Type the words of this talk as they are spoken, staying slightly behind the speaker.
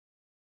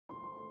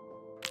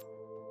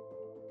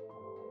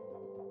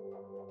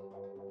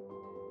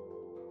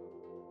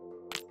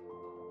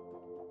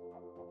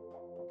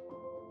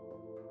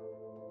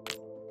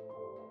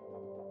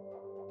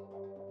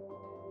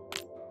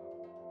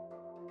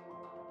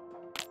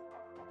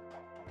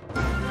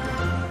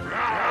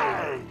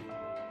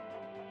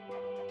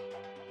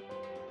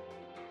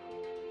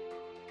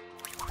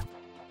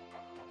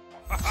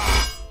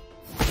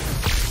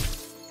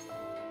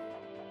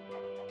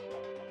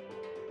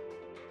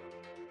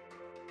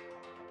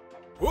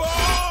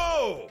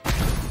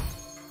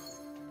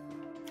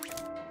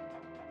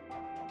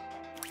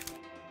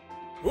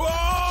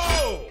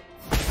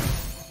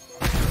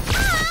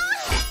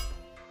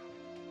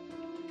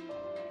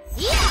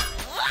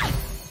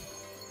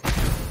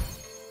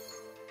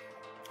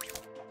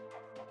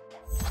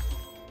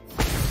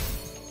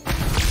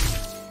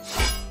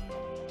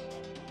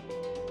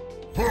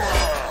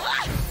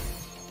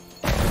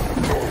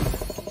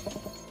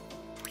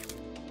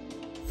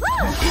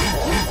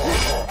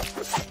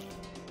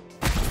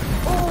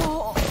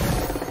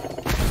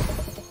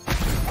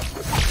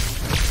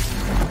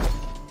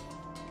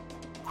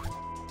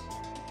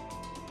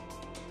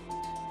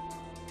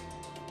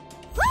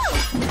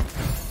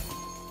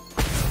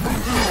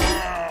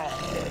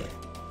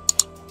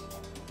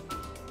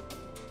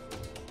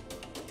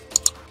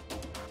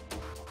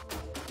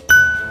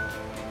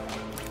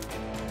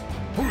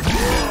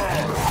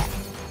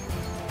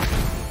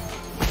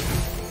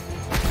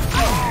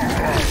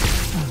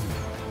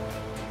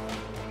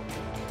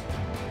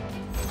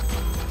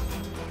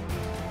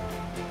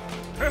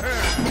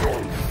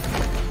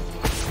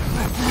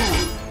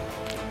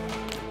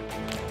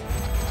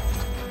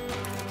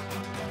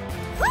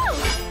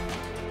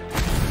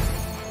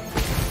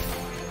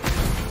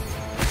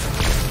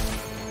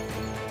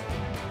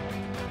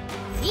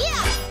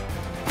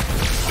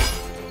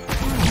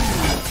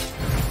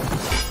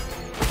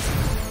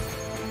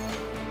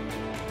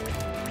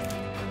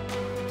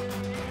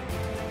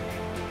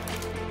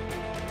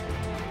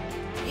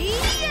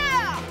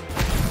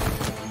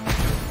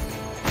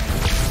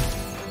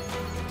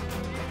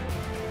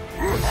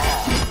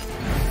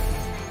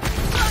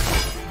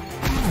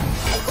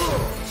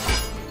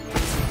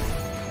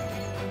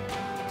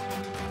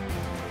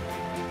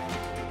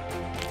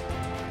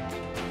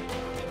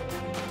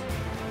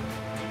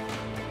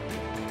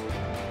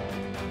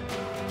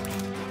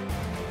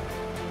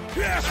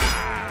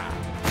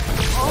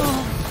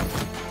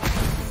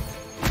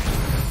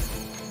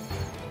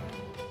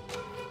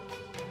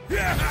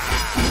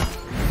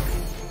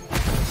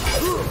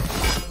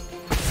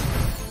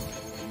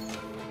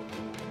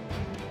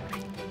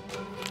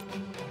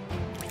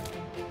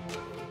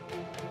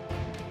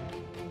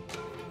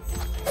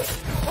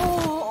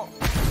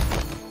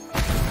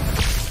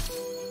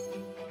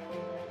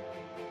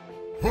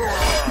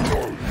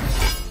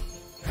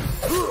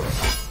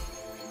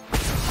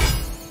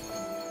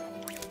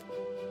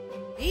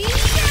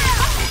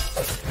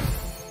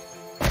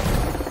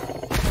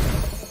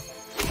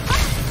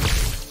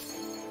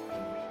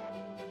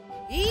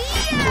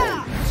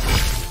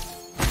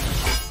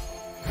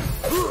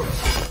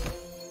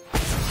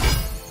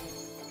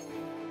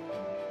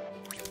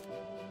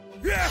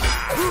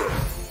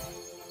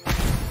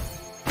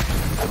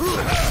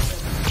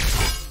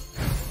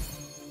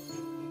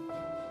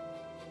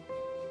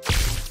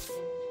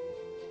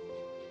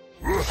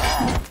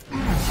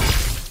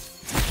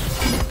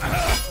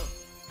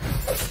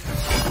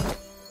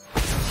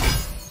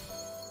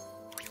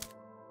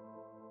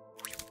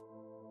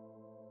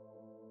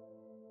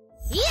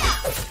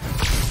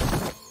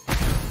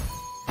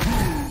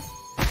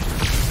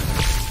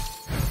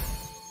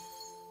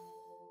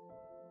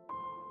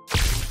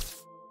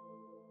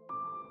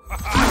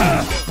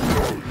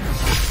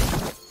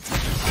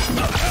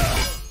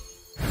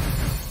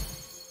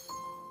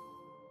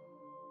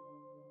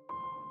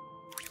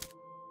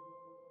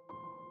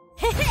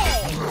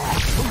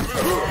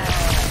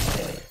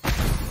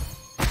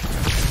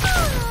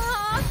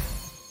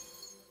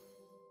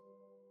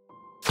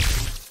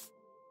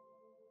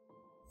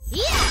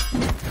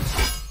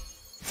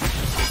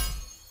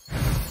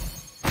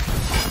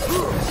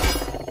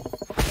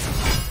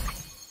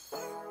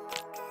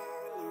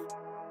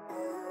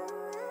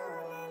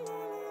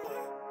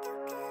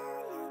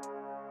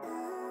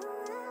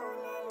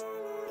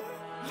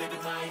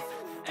Living life,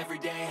 every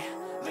day,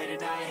 late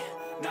at night,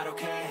 not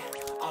okay.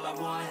 All I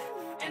want,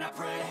 and I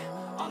pray,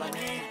 all I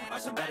need are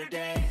some better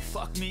days.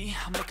 Fuck me,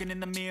 I'm looking in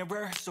the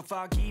mirror, so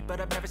foggy, but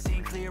I've never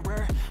seen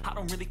clearer. I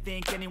don't really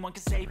think anyone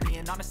can save me,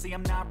 and honestly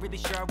I'm not really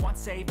sure I want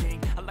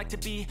saving. I like to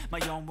be my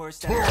own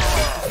worst enemy.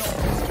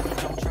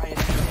 Don't try it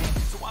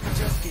anything, so I'ma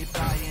just keep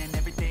buying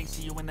everything.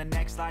 See you in the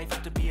next life,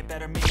 have to be a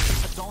better me.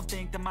 I don't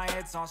think that my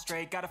head's on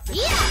straight, gotta fix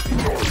it.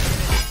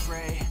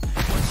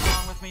 What's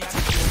wrong with me? I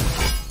can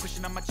feel it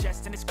pushing on my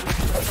chest and it's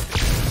squeezing.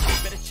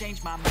 Better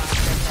change my mind.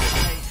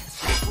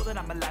 It's cool that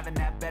I'm alive and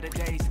have better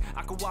days.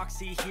 I could walk,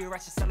 see, hear, I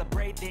should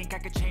celebrate. Think I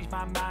could change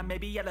my mind,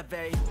 maybe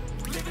elevate.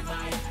 Living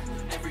life,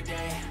 every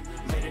day,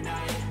 late at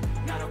night,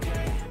 not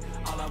okay.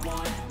 All I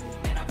want,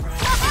 and I pray.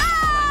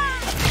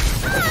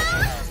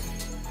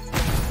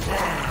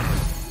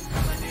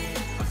 All I need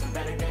are some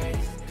better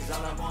days. Cause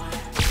all I want,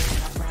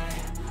 and I pray,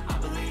 I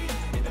believe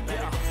in the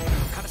better days.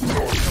 Kinda stuck in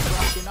a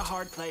rock in a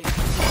hard place.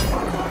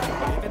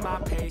 Living my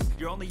pace,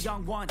 you're only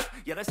young once,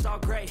 yeah that's all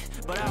great.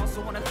 But I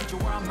also want a future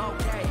where I'm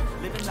okay.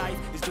 Living life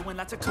is doing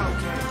lots of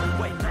cocaine.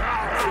 Wait no,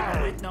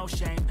 sleeping with no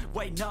shame.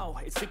 Wait no,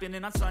 it's sleeping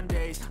in on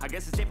Sundays. I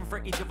guess it's different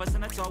for each of us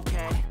and that's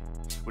okay.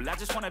 Well I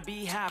just wanna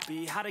be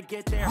happy, how to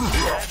get there,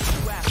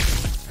 that's you ask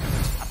me.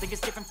 I think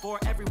it's different for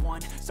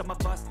everyone. Some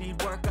of us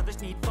need work, others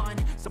need fun.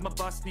 Some of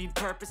us need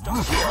purpose, don't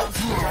you love?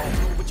 Try to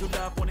do what you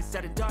love when it's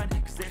said and done.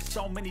 Cause there's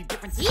so many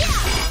different things.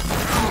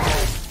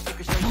 It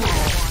could show you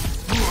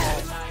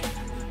every night,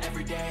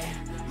 every day.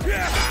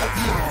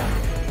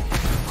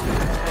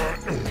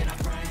 And I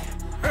pray.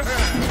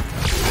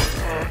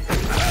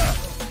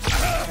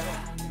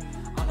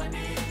 All I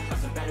need are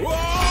some better days.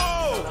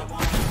 All I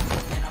want,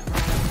 and I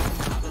pray.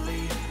 I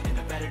believe in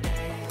the better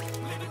days.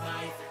 Living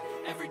life,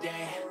 every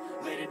day,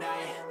 late at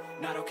night,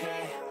 not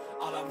okay.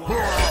 All I want, all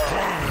I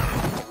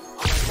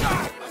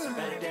need are some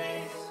better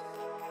days.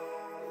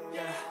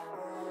 Yeah,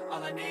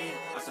 all I need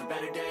are some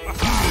better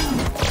days.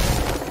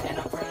 And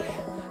I pray,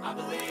 I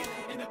believe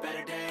in the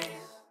better days.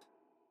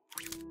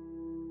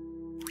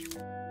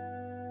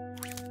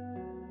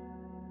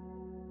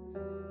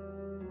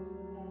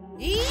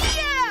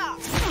 Yeah!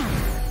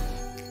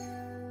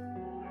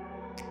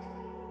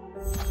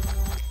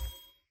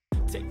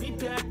 Take me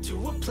back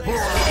to a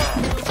place.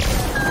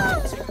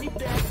 Take me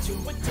back to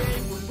a day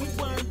when we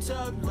weren't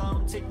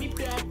alone. Take me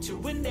back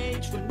to an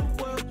age when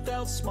the world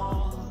felt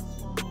small.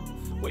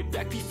 Way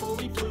back before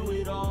we blew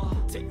it all.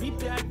 Take me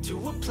back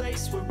to a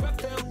place where I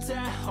felt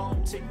at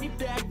home. Take me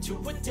back to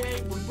a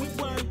day when we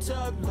weren't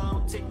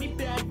alone. Take me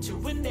back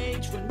to an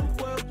age when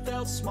the world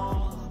felt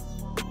small.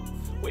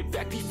 Way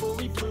back before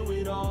we blew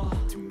it all.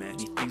 Too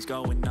many things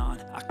going on,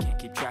 I can't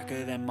keep track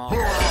of them all. To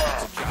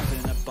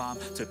dropping a bomb,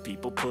 to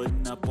people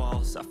putting up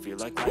walls. I feel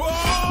like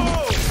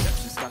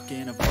perception stuck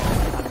in a ball.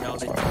 I know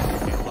that time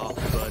can feel all,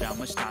 but how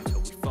much time till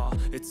we fall?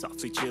 It's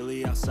awfully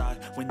chilly outside,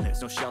 when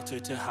there's no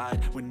shelter to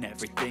hide. When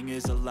everything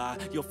is a lie,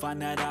 you'll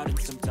find that out in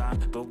some time.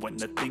 But when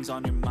the thing's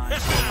on your mind,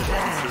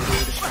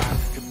 consider the time.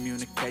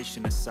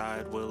 Communication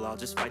aside, we'll all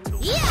just fight till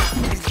we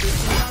Is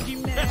this an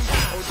argument,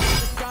 or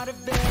just the start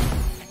of it?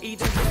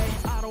 Either way,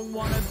 I don't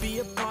wanna be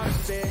a part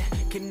of it.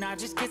 Can I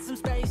just get some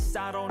space?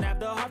 I don't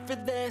have the heart for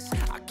this.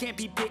 I can't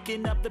be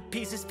picking up the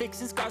pieces,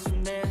 fixing scars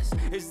from this.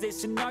 Is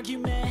this an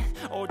argument,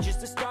 or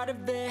just the start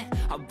of it?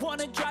 I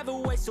wanna drive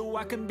away so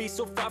I can be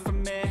so far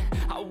from it.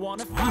 I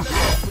wanna find a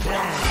place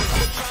without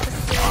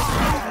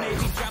promises.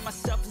 Maybe drown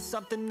myself in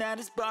something that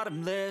is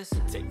bottomless.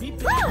 Take me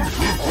back to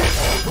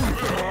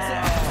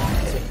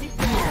take me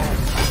back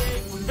to the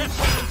day when we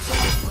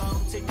felt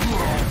alone. Take me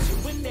back to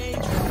an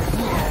age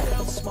when we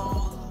felt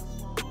small.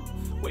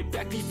 Way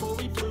back before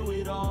we blew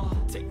it all.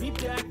 Take me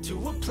back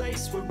to a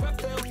place where I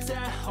felt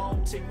at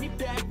home. Take me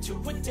back to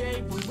a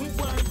day when we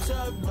weren't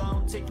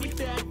alone. Take me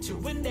back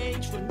to an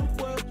age when the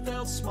world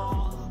felt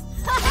small.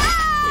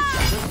 Way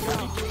back before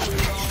we blew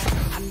it all.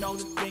 I know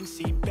that things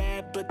seem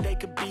bad, but they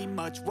could be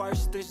much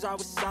worse. There's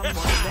always someone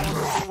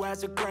else who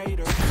has a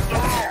greater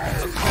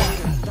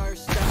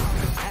thirst,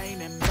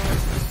 pain and mercy.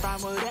 Just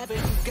find whatever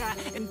you got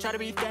and try to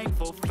be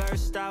thankful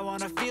first. I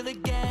wanna feel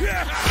again.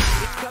 A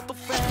couple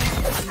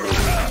friends never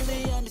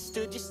really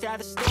understood just how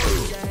the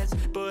story ends,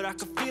 but I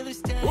could feel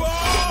his tense. The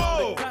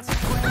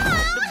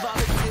consequence, the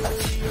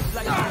volatility of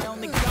life, my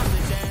only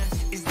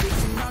confidence. Is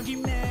this an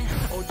argument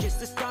or just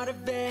the start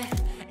of it?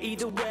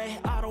 Either way,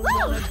 I don't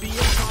wanna be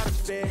a part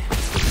of it.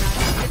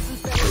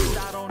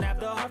 I don't have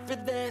the heart for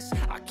this.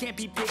 I can't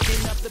be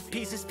picking up the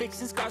pieces,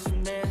 fixing scars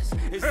from this.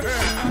 Is this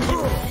an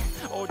argument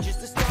or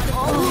just the start of it?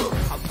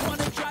 I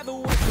wanna drive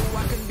away so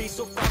I can be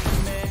so far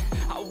from it.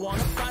 I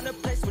wanna find a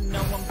place where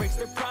no one breaks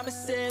their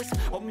promises,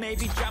 or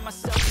maybe drown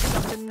myself in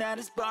something that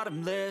is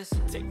bottomless.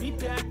 Take me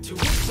back to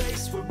a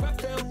place where I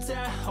felt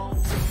at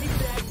home. Take me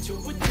back to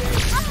a day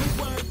when we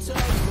weren't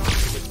alone.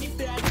 Take me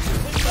back to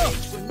an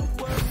age when the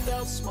world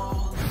felt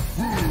small.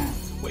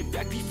 Way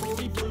back before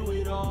we blew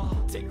it all.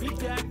 Take me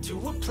back to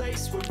a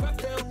place where I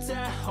felt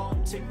at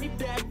home. Take me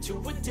back to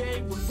a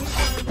day when we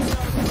weren't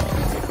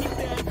alone. Take me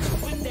back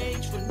to an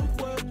age when the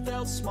world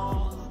felt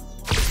small.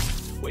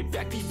 Way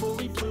back before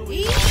we blew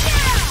it all.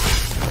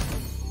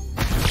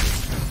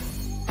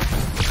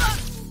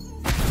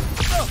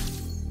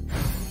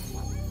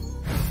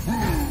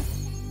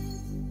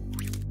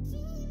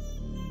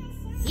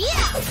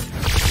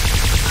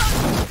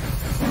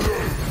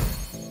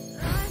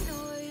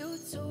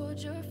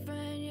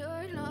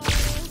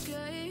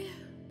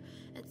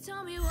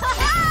 Tell me what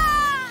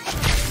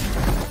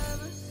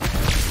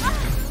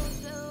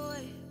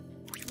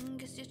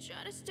guess you're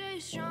trying to stay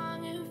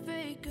strong and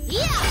fake it.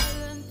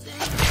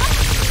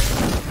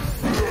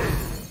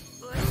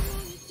 But if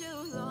you too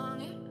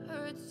long, it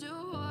hurts to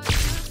watch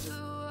your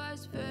blue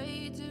eyes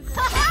fade to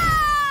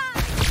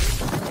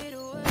fade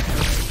away.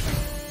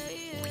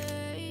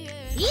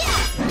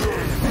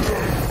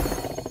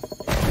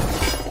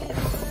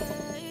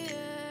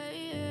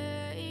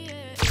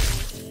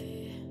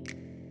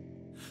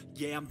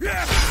 Yeah, I'm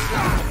back.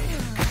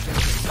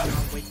 I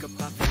wake up,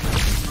 I feel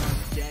like it's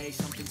Monday.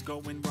 Something's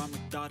going wrong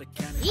with all the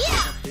chemicals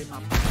up in my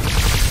brain.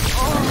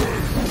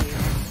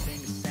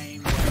 Everything the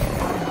same way.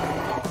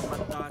 All my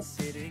thoughts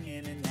sitting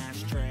in an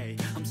ashtray.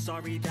 I'm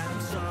sorry that I'm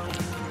so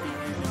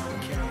inconvenient,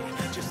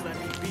 okay? Just let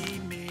me be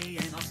me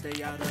and I'll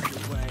stay out of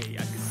your way.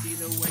 I can see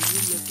the way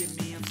you look at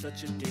me, I'm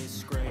such a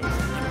disgrace. I'm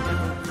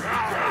never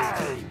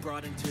really to be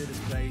brought into this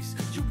place.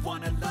 You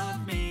wanna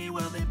love me?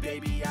 Well then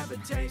baby, have a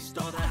taste.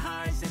 All the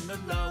highs and the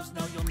lows,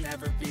 no you'll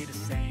never be the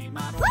same.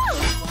 I don't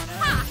really wanna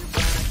hurt you,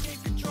 but I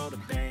can't control the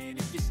pain.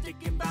 If you're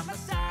sticking by my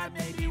side,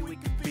 maybe we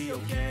could be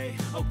okay.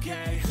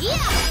 Okay,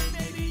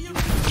 maybe you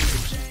can be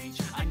the change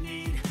I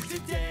need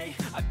today.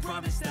 I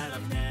promise that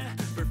I've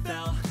never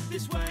felt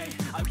this way.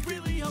 I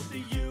really hope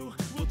that you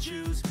will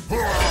choose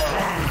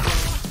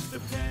the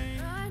pain.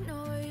 I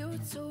know you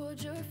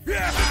told your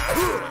friends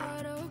it's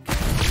not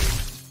okay,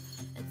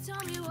 and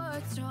tell me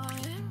what's wrong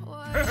and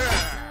why you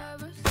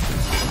never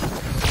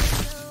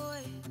stay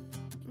away.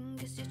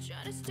 Guess you're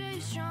trying to stay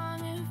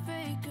strong and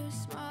fake a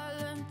smile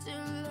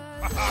until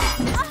I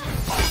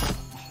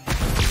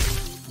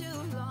too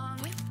long,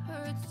 it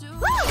hurts to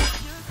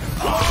watch your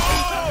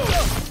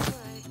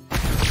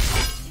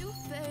you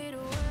fade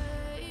away.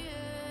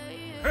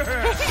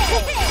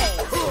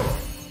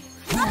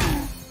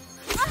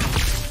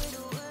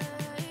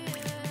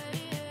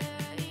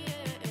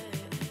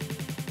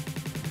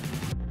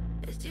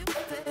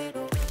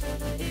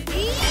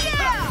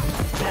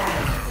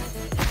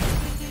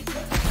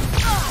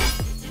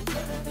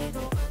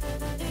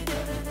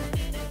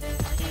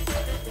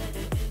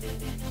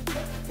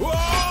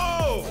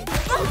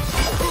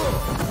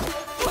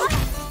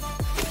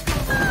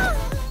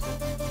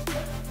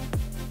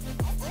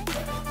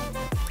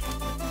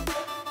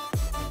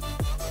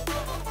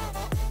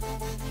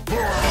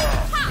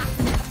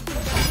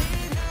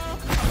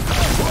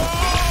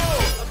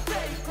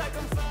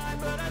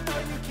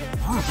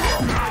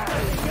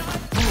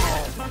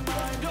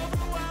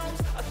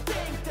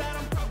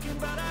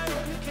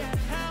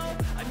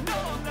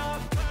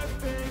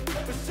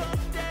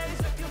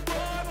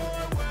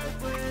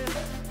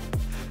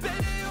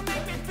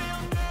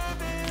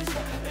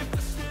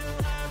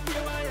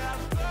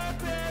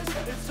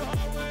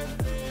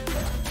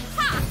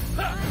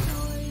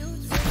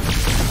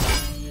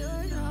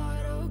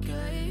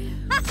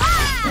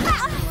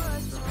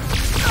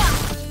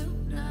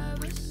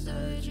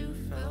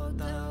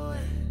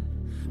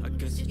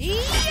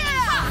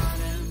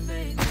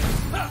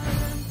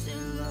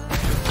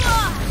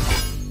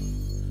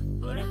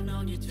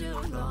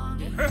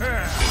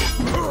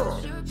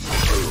 Watch your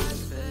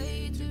past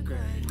fade to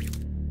gray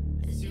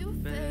as you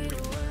fade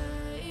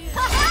away.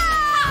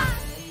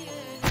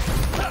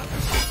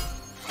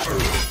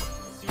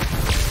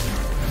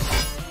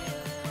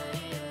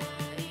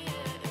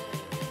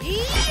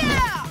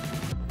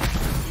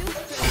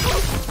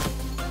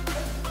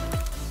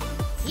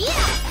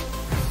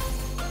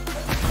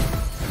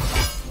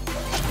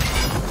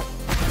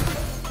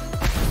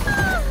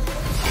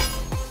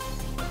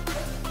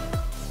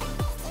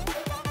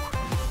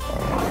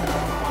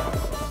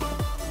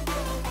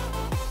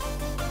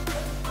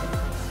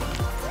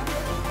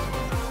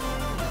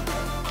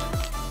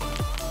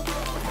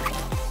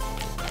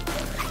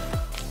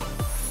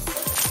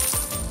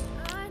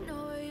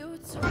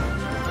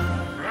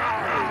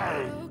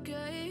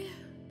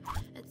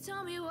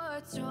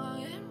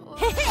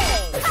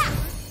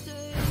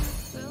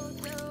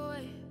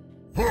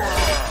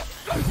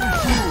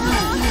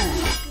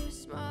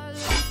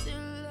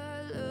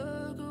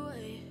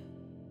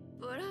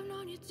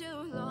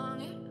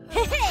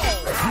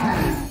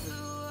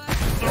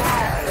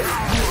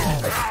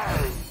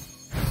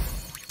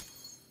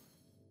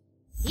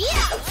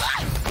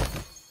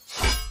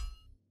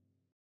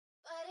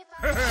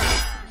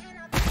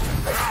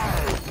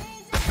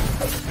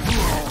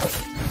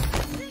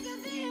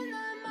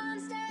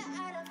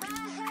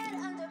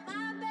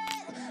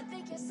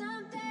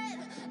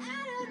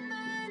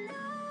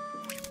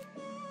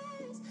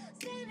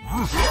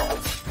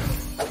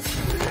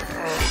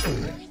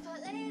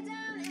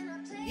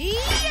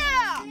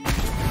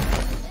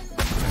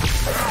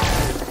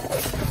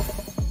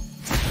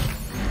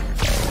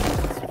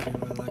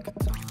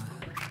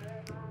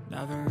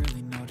 Never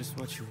really know just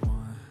what you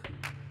want.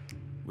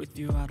 With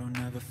you I don't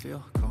ever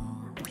feel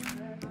calm.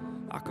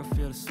 I can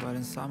feel the sweat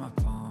inside my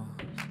palms.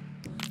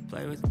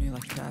 Play with me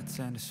like cats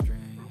and a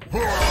string.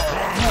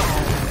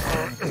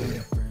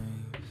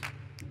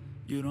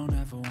 You don't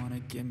ever wanna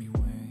give me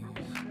wings.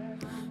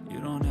 You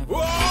don't ever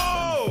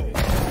wanna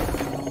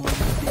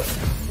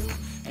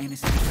ain't a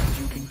secret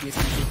you can get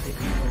me with the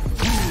evil.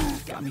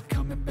 Got me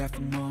coming back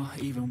for more,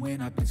 even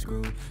when I've been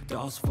screwed.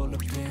 Dolls full of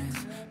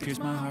pins, pierce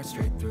my heart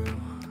straight through.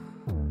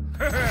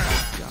 Got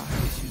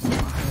issues in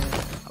my head,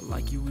 I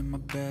like you in my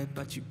bed,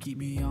 but you keep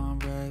me on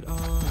red.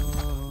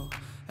 Oh,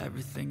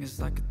 everything is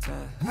like a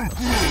test.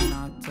 I'm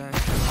not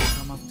text, I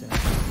come off dead. But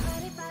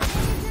if I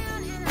lay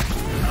down and I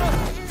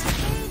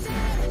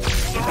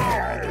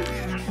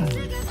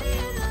sick of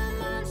being the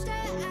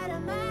monster out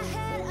of my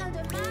head,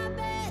 under my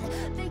bed,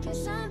 thinking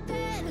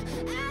something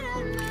out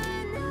of my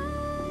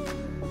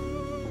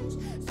nightmares,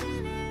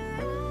 standing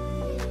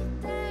right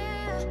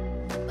there.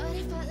 But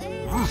if I lay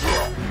down,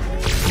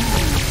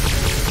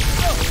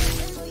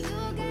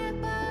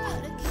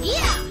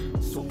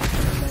 so when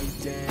you lay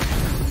dead,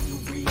 when you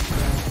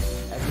regret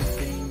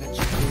everything that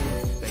you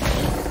did, that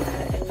you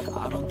said, I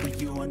don't think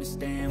you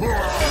understand what I'm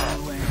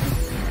doing.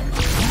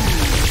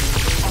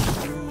 I'm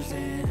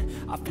losing.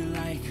 I feel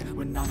like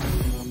when I'm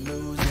with you, I'm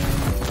losing.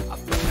 I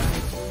feel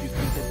like you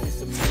think that this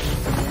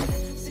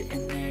amazing,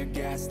 sitting there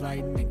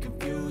gaslighting and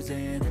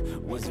confusing.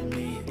 Was it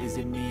me? Is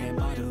it me? Am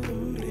I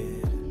deluded?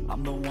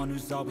 I'm the one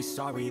who's always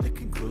sorry, the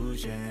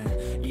conclusion.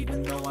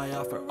 Even though I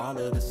offer all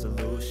of the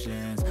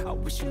solutions, I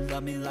wish you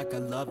loved me like I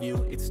love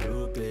you, it's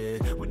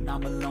stupid. When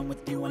I'm alone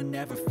with you, I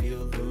never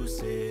feel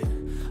lucid.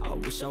 I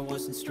wish I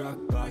wasn't struck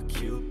by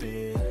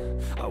Cupid.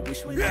 I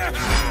wish when I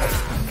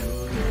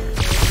knew this.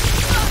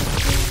 I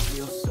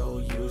feel so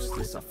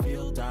useless, I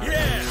feel dying.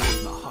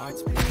 My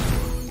heart's been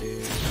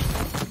wounded.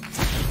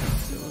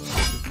 Still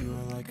love of you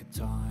are like a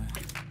taunt.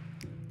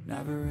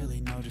 Never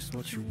really know just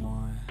what you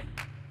want.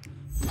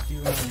 With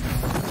you, I don't know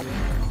how to get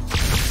calm. I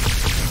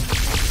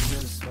can feel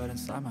the sweat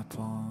inside my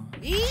palm.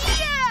 Play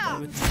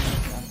with me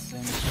like cats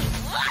and a string.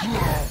 You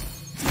don't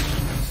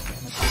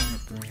understand the pain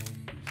it brings.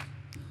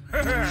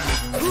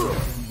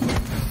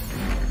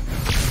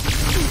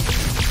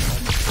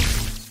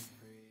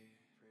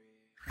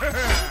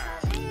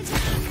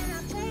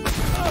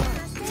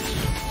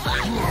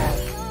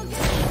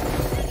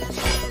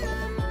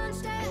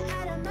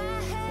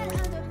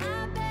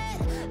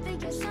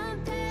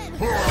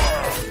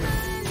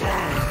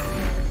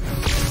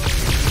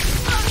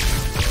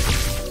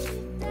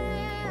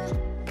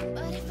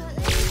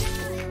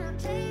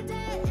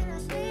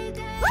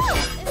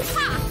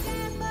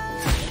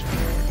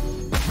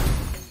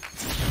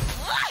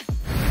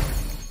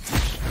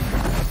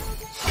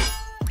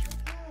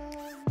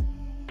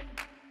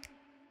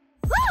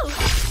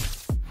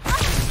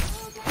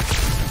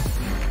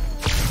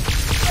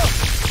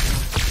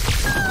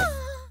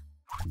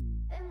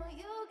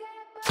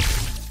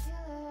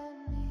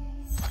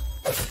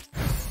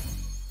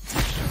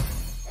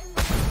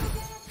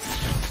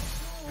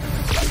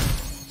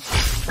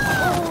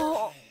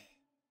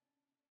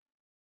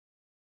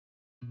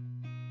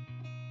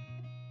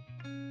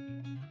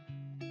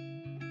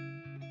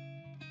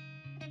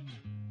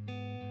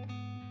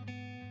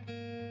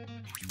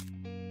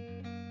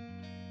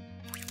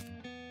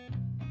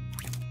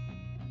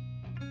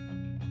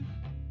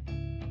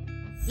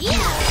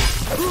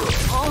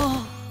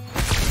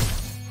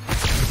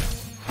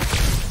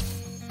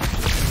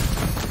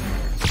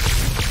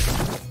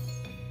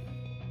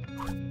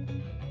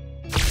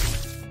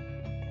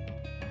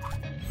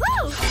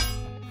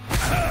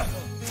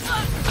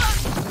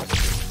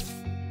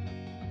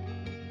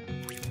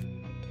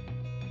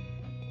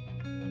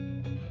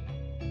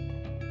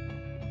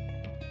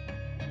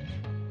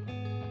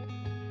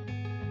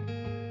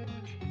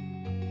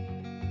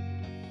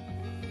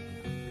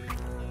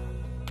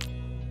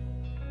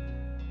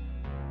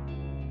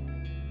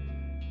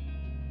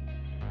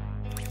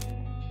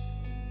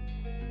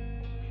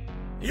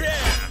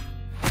 Yeah!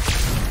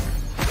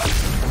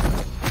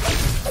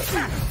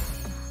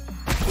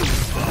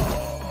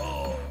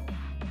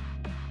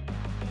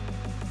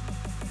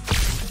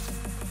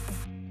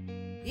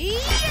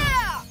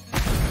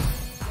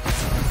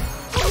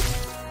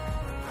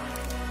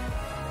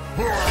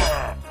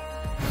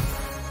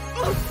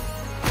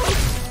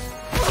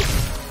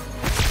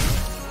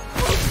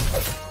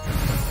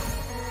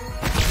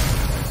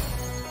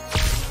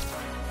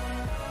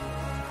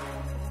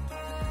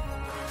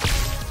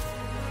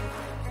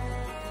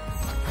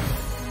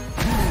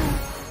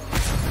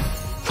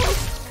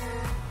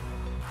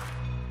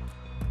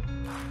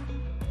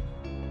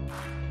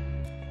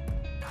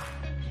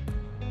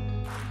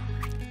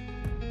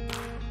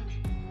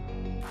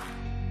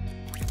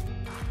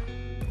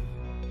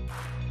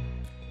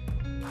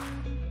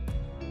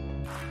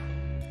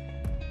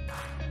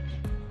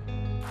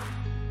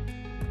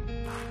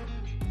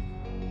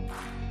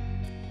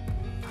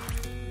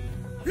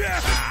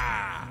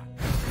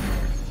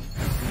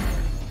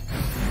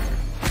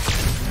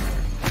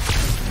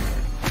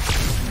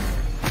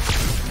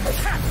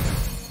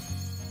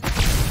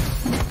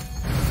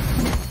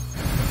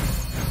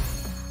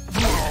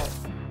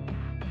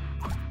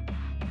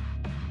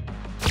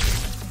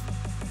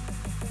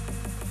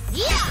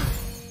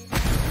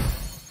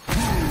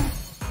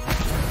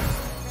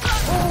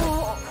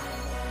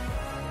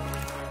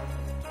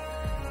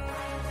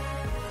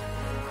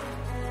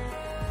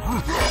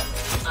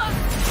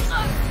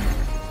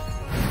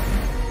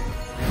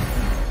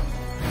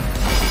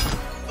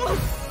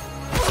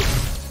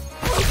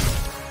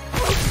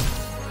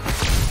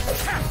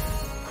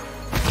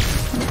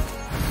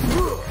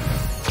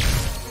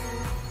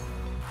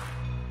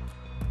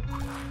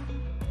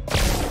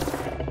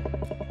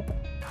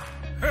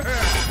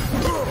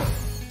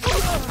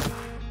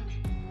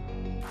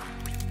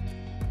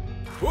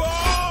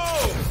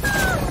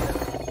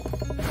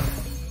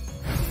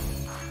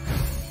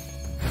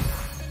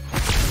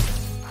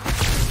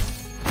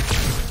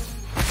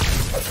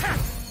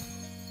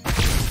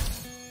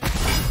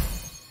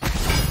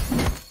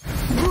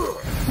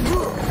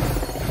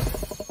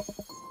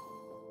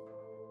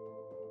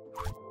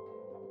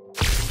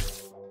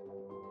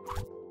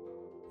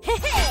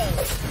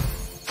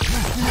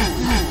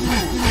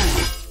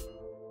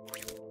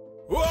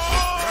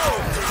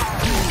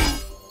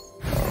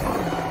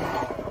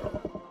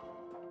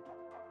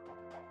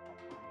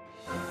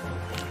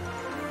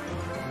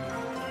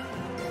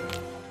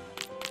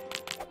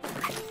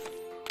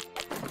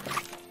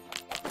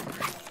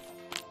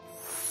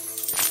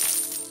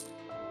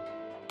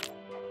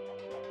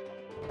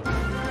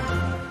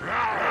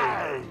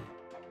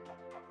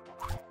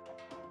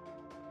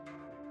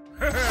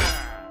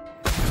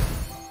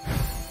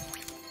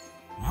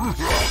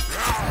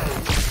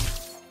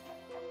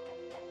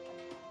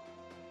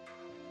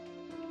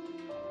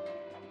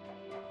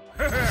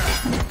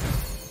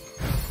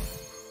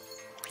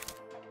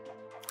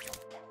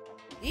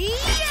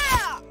 Yeah!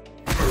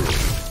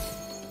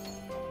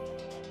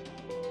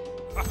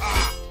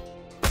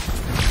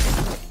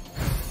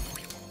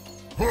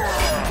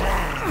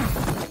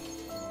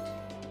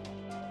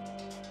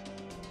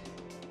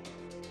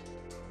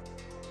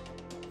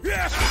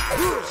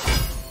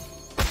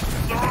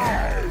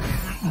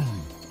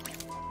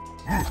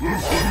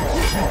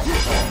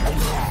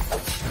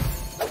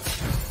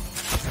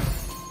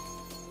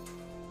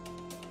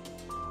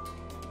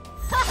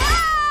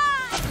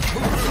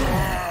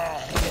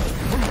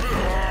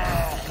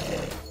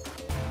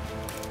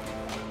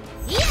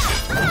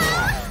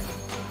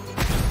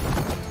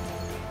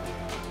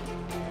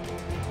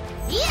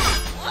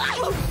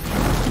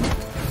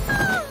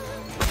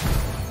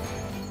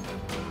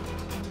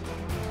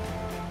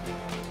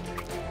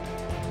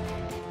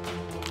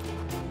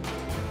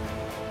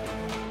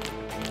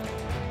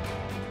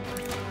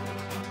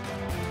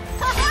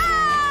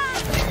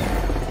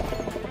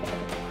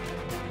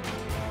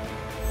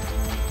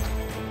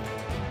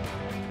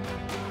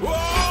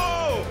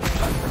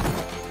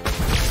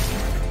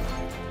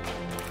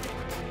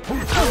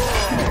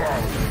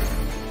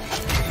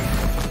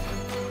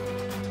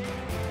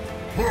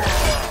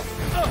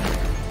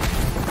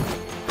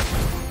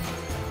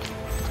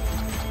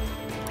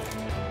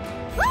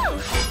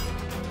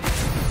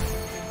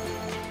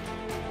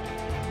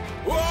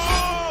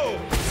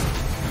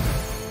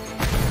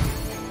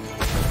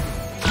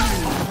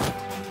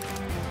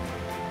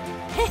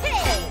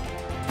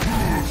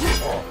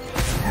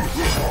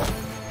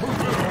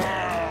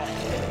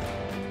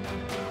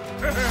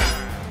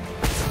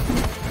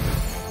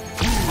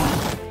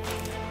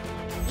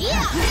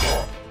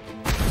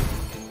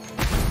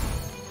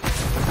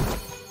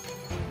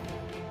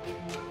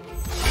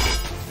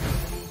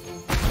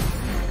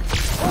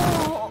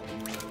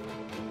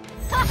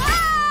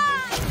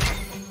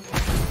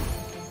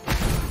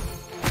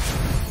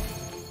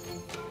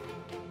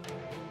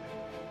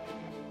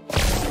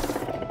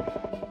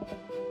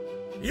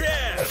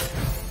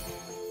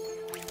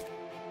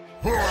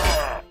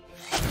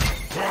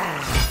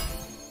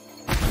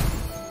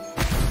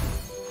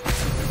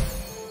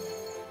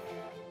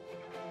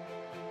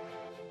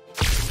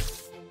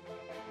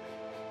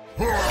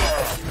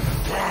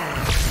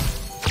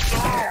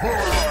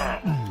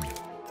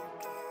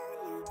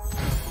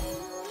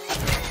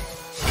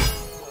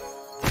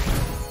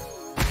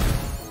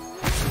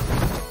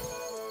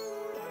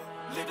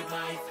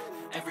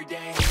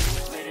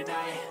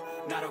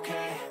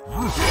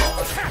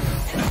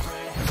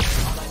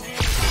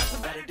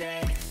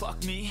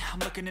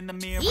 looking in the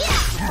mirror.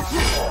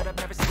 But I've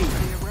never seen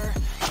clearer.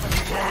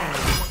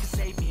 Anyone can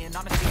save me, and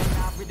honestly, I'm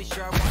not really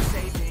sure I want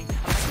saving.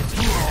 I like to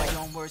be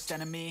my own worst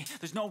enemy.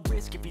 There's no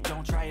risk if you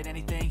don't try at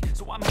anything.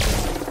 So I'm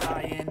gonna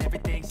try in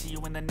everything. See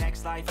you in the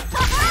next life.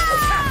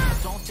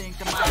 Don't think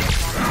that my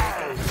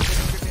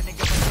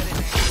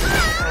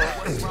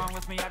what's wrong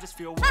with me? I just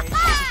feel weight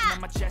pushing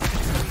on my chest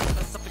and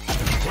it's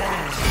suffocating.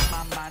 Change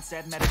my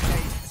mindset,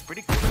 meditate. It's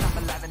pretty cool that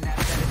I'm alive and have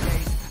better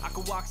days. I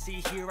could walk,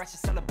 see, hear, I should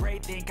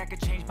celebrate. Think I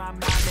could change my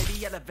mind,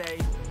 maybe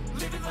elevate.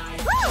 Living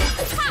life,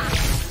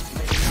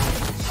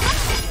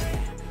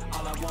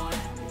 all I want,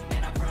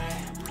 and I pray.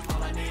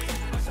 All I need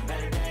are some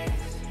better days.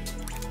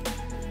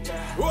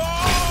 Yeah.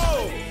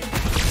 Whoa!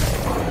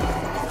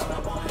 All I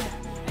want,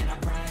 and I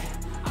pray.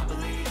 I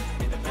believe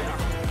in the better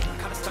days.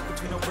 Kinda stuck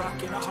between a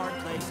rock and a hard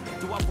place.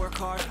 Do I work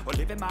hard or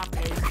live at my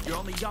pace? You're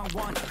only young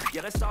once,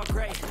 yeah, that's all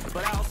great.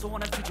 But I also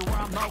want a future where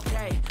I'm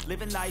okay.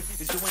 Living life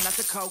is doing lots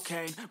of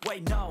cocaine.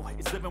 Wait, no,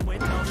 it's living with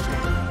no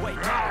shame. Wait,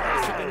 no,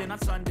 it's living in on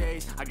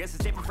Sundays. I guess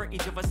it's different for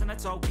each of us and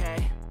that's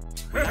okay.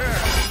 When I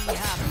be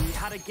happy,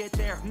 how to get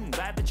there?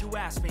 Glad that you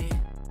asked me.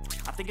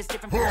 I think it's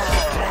different for all.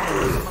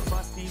 Some of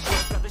us need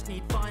work, others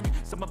need fun.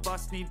 Some of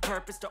us need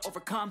purpose to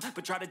overcome.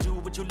 But try to do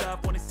what you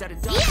love when it's said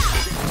and done. The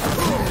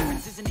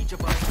difference is in each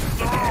of us.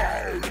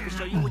 We can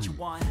show you what you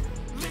want.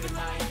 Living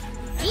life,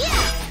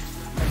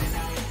 living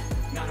night,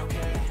 not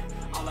okay.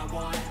 All I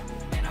want,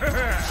 and I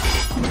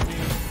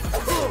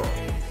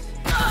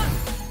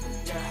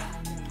yeah.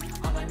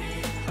 All I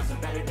need are some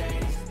better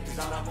days. 'Cause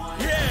all I want,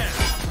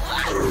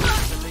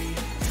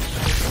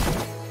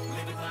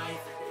 living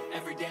life,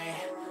 every day,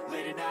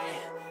 late at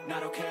night,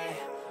 not okay.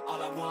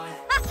 All I want,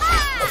 some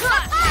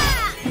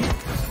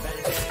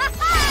better days.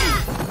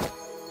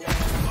 Yeah.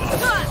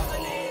 All I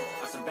need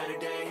are some better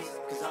days.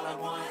 'Cause all I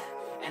want,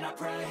 and I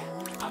pray,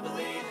 I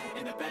believe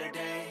in the better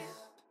days.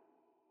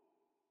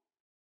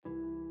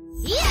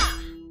 Yeah!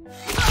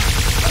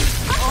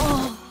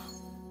 Oh!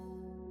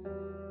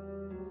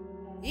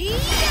 Yeah!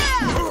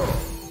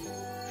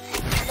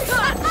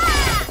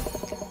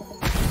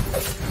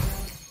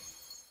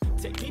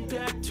 Take me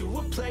back to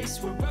a place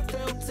where I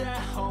felt at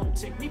home.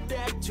 Take me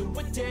back to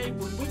a day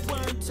when we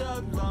weren't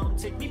alone.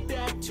 Take me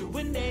back to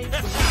an age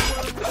when the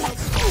world was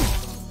small.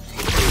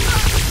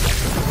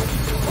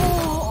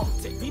 Oh.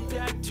 Take me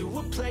back to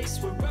a place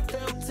where I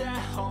felt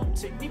at home.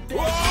 Take me back to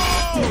a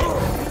day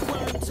when we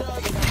weren't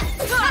alone. Take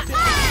me back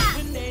to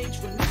an age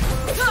when the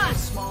world was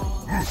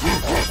small.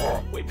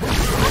 Wait, too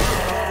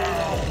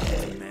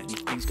many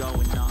things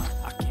going on.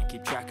 I can't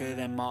keep track of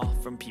them all.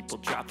 From people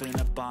dropping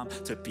a bomb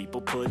to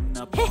people putting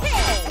up bombs. I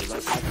feel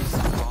like life is a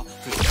fall.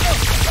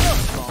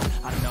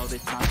 I know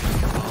that time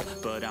can fall,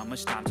 but how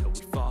much time till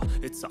we fall?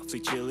 It's awfully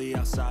chilly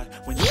outside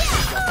when you get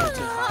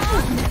too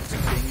hot.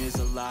 Everything is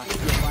a lie.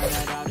 You'll find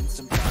that out in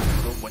some time.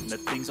 But when the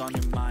things on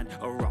your mind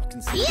are all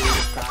considered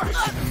private,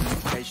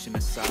 communication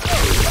aside.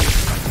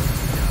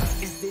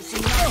 Is this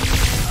enough?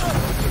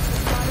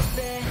 Part of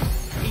it.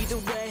 Either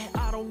way,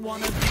 I don't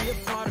wanna be a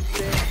part of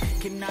it.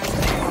 Can I do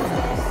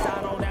this?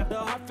 I don't have the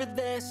heart for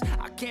this.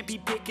 I can't be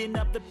picking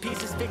up the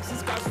pieces, fixing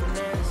scars from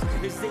this.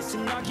 Is this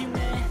an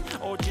argument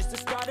or just the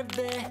start of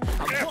it?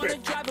 I wanna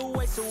drive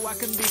away so I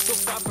can be so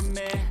far from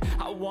it.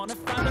 I wanna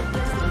find a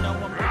place where no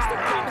one breaks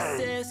their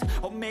promises,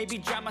 or maybe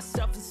drown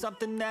myself in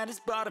something that is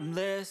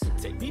bottomless.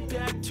 Take me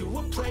back to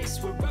a place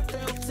where I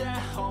felt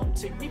at home.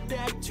 Take me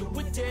back to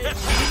a day when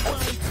we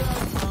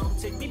weren't alone.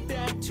 Take me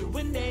back to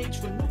an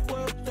age when the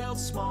world felt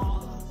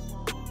small.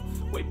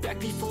 Way back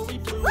before we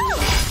blew it up.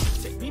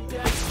 Take me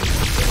back to a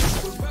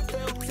place where I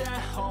felt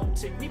at home.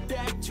 Take me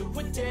back to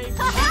a day when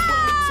we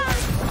weren't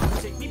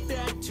alone. Take me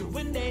back to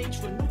an age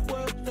when the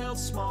world felt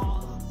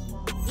small.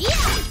 Way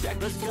back,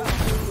 let's go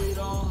through it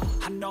all.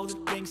 I know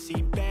that things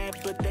seem bad,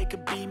 but they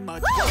could be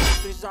much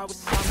worse. There's always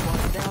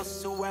someone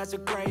else who has a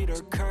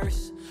greater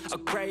curse, a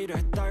greater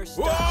thirst.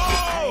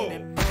 Pain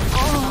and mercy.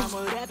 Find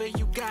whatever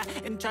you got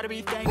and try to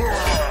be thankful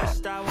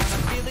first. I wanna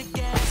feel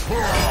again.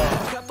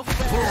 A couple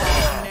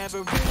friends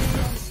never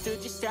really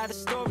understood just how the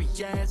story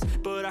ends,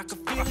 but I can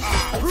feel the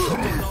sense.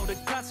 Don't know the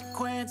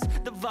consequence,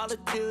 the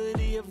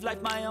volatility of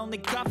life, my only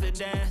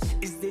confidence.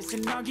 Is this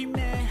an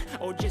argument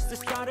or just the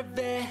start of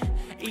it?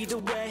 Either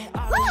way,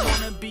 I don't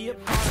wanna be a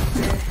part of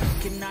it.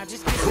 Can I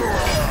just get some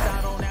rest?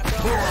 I don't have the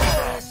heart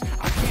for this.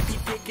 I can't be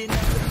picking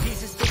up the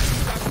pieces, fixing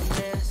scars from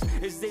this.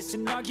 Is this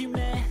an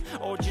argument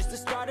or just the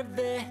start of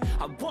it?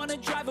 I wanna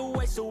drive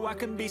away so I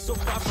can be so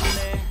far from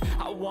it.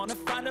 I wanna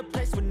find a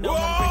place where no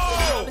one breaks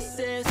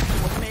their promises,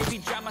 or maybe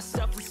drown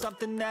myself in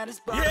something that is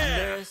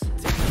bottomless.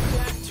 Take me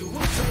back to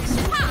a place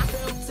where I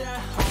felt at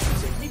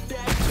home. Take me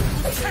back to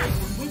a day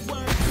when we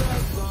weren't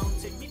alone.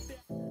 Take me back.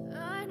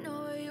 I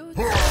know you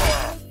tell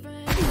your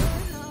friend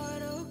you're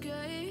not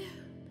okay,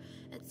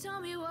 and tell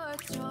me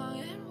what's wrong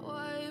and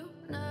why you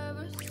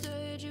never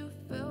said you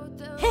felt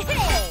that way.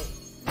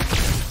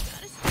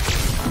 Gotta stay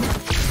on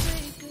and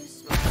fake a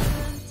smile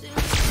until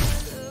you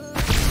love.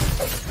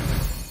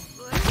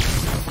 But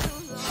it's too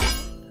long,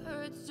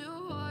 hurts to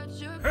watch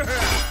your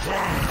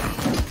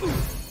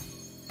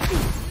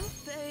you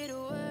fade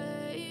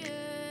away.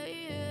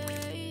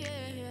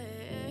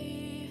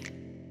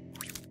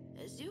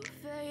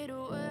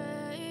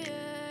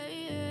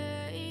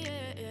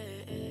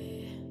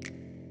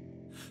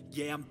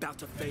 Yeah, I'm about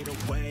to fade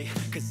away,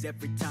 cause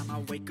every time I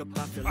wake up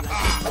I feel like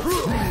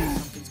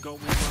something's going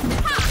wrong.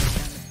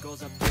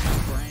 Chemicals up in my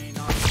brain,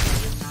 all of a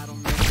sudden I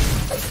don't know in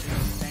the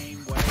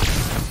same way.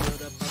 I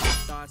build up other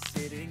thoughts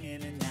sitting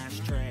in an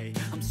ashtray.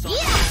 I'm sorry,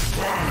 it's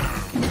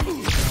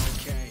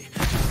okay,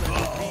 just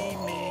let me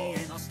be me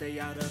and I'll stay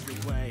out of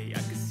your way. I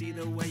can see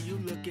the way you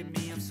look at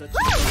me, I'm such a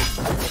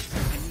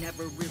I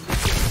never really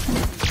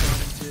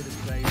to this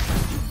place.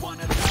 You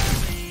wanna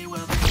love me,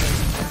 well then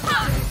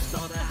taste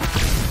all the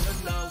highs and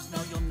the lows. No,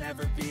 you'll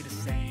never be the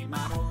same.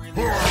 I don't really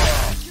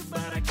like you, but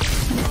I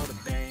can't control the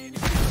pain.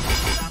 If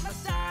you're by my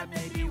side,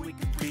 maybe we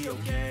could be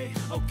okay.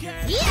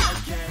 Okay,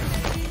 okay,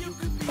 maybe you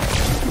could be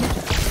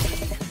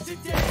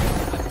today.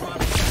 I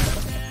promise that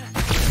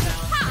I'm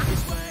never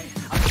this way.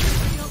 I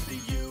really hope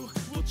that you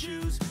will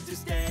choose to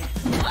stay.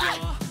 I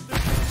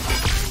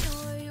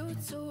know you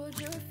told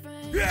your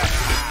friends.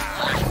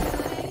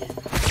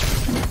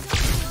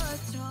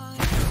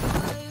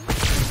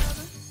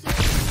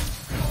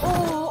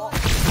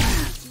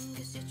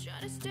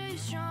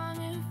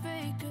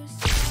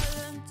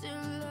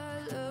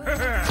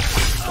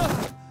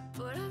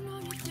 But I've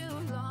known you too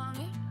long,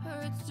 it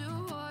hurts to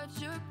watch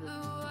your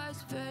blue eyes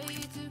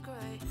fade to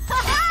gray.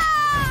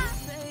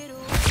 Fade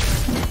away.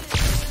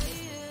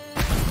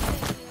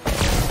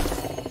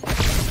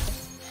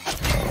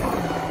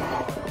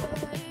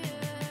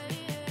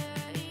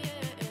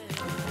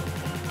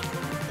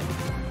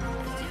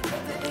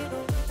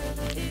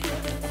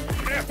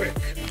 Epic!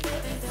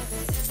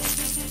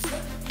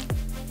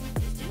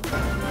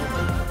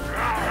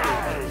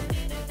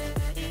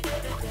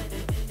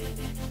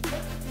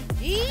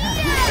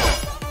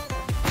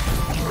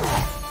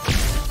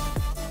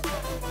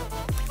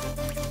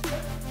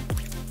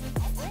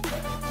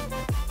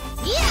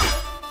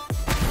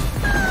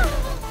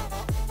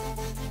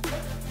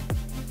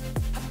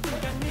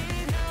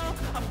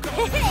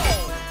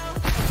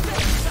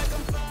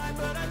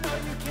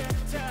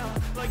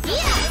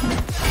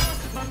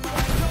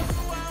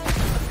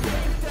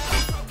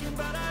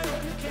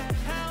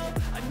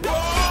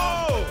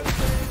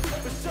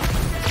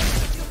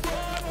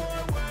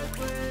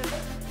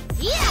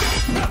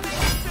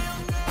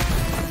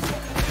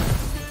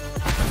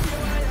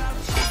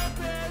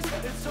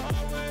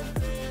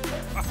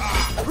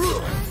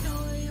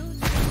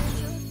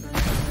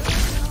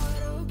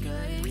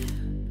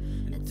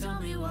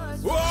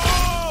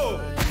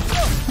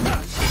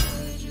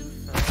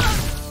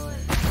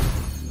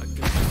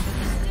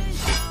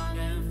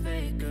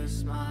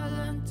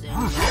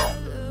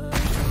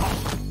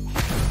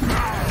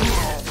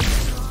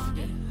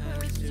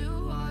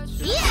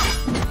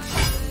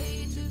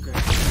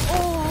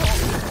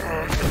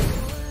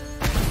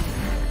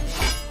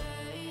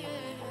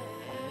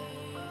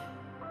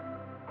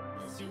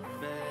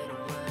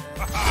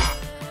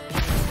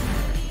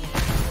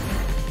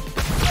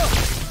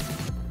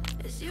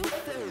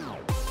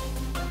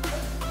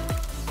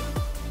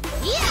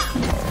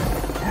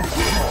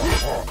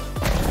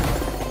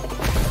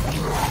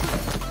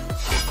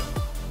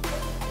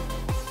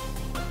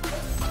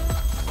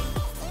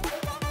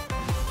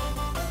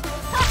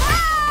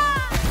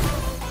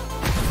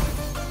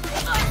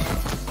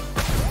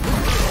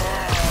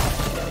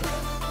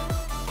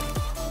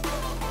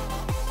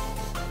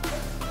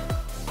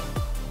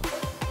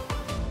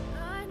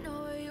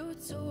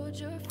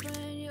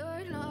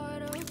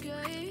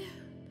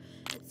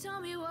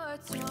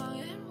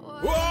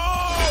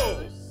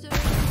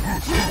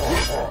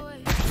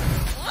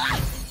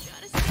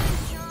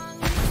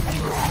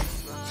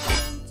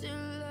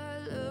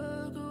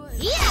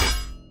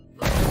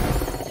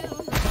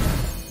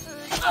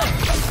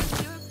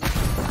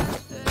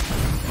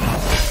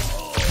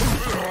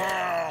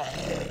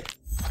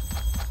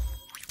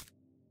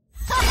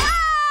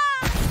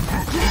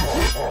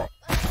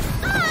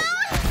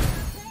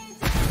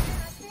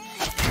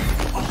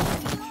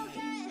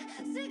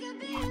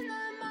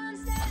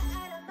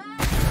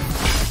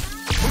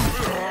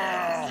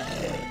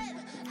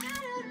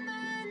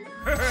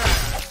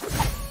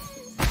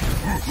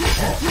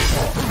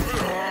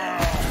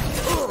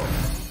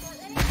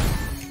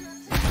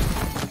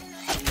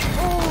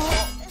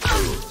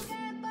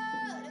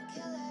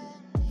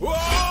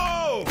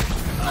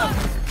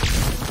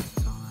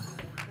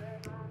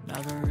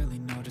 Never really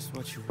know just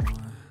what you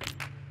want.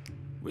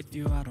 With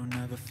you I don't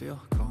ever feel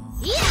calm.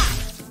 Like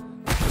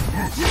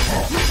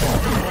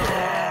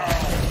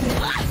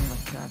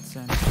cats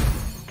and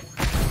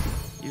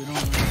you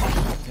don't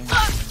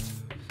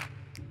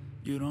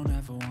you don't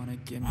ever wanna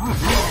get me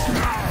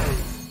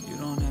free. You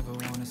don't ever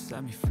wanna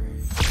set me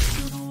free.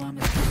 You know I'm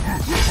a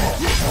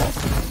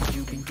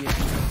you can get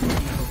me nothing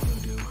evil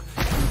will do.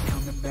 Keep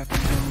coming back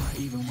for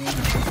you even when I'm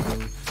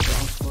through.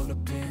 Balls full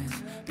of pins,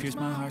 pierce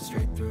my heart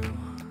straight through.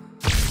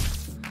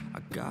 I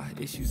got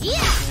issues.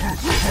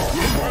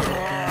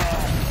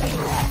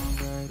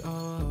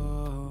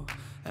 Oh,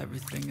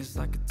 everything is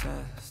like a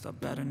test. I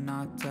better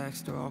not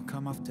text or I'll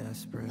come off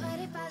desperate. But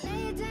if I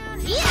lay down,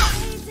 lay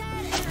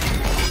dead,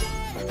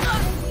 and I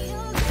lay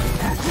dead,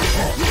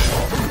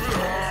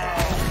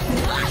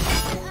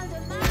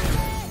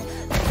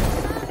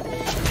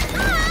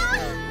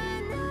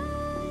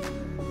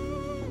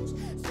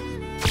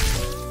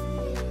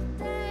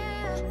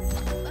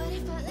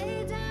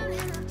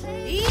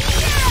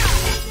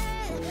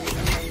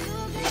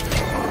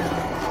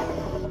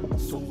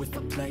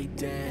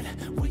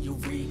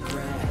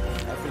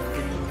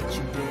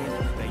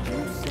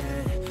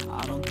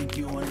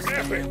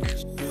 understand what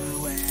you're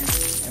doing,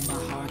 and my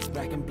heart's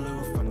black and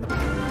blue from the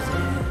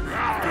bruising.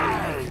 I feel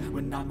like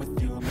when I'm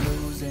with you I'm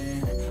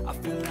losing. I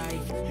feel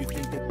like you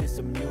think that this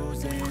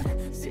amusing,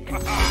 sitting here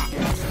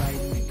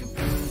gaslighting and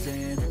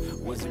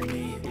confusing. Was it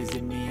me? Is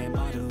it me? Am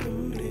I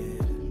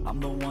deluded? I'm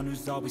the one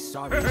who's always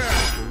sorry for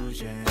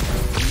confusion,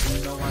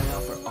 even though I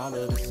offer all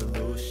of the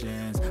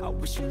solutions. I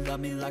wish you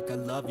loved me like I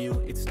love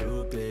you, it's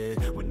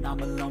stupid. When I'm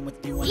alone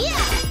with you, I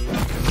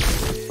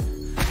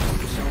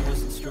wish I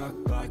wasn't struck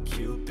by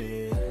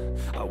Cupid.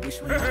 I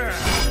wish when I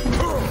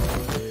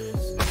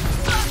was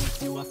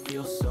with you I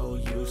feel so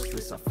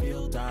useless. I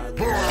feel dilated.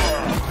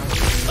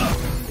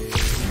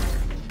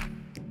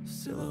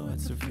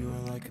 Silhouettes of you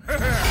are like a touch.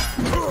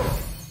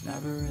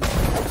 Never really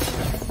what you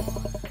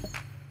want.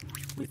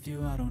 With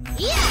you I don't have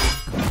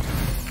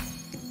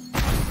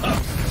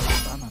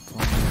I'm not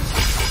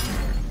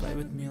playing. Play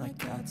with me like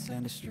cats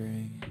and a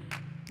string.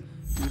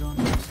 You don't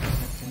understand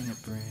the thing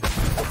it brings.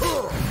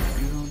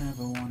 You don't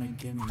ever wanna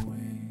give me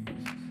wings.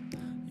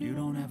 You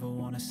don't ever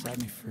wanna set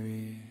me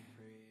free.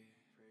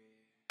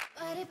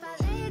 But if I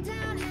lay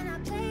down and I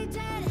play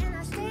dead and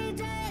I stay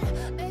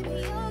dead, baby,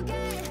 you'll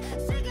get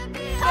sick of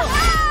being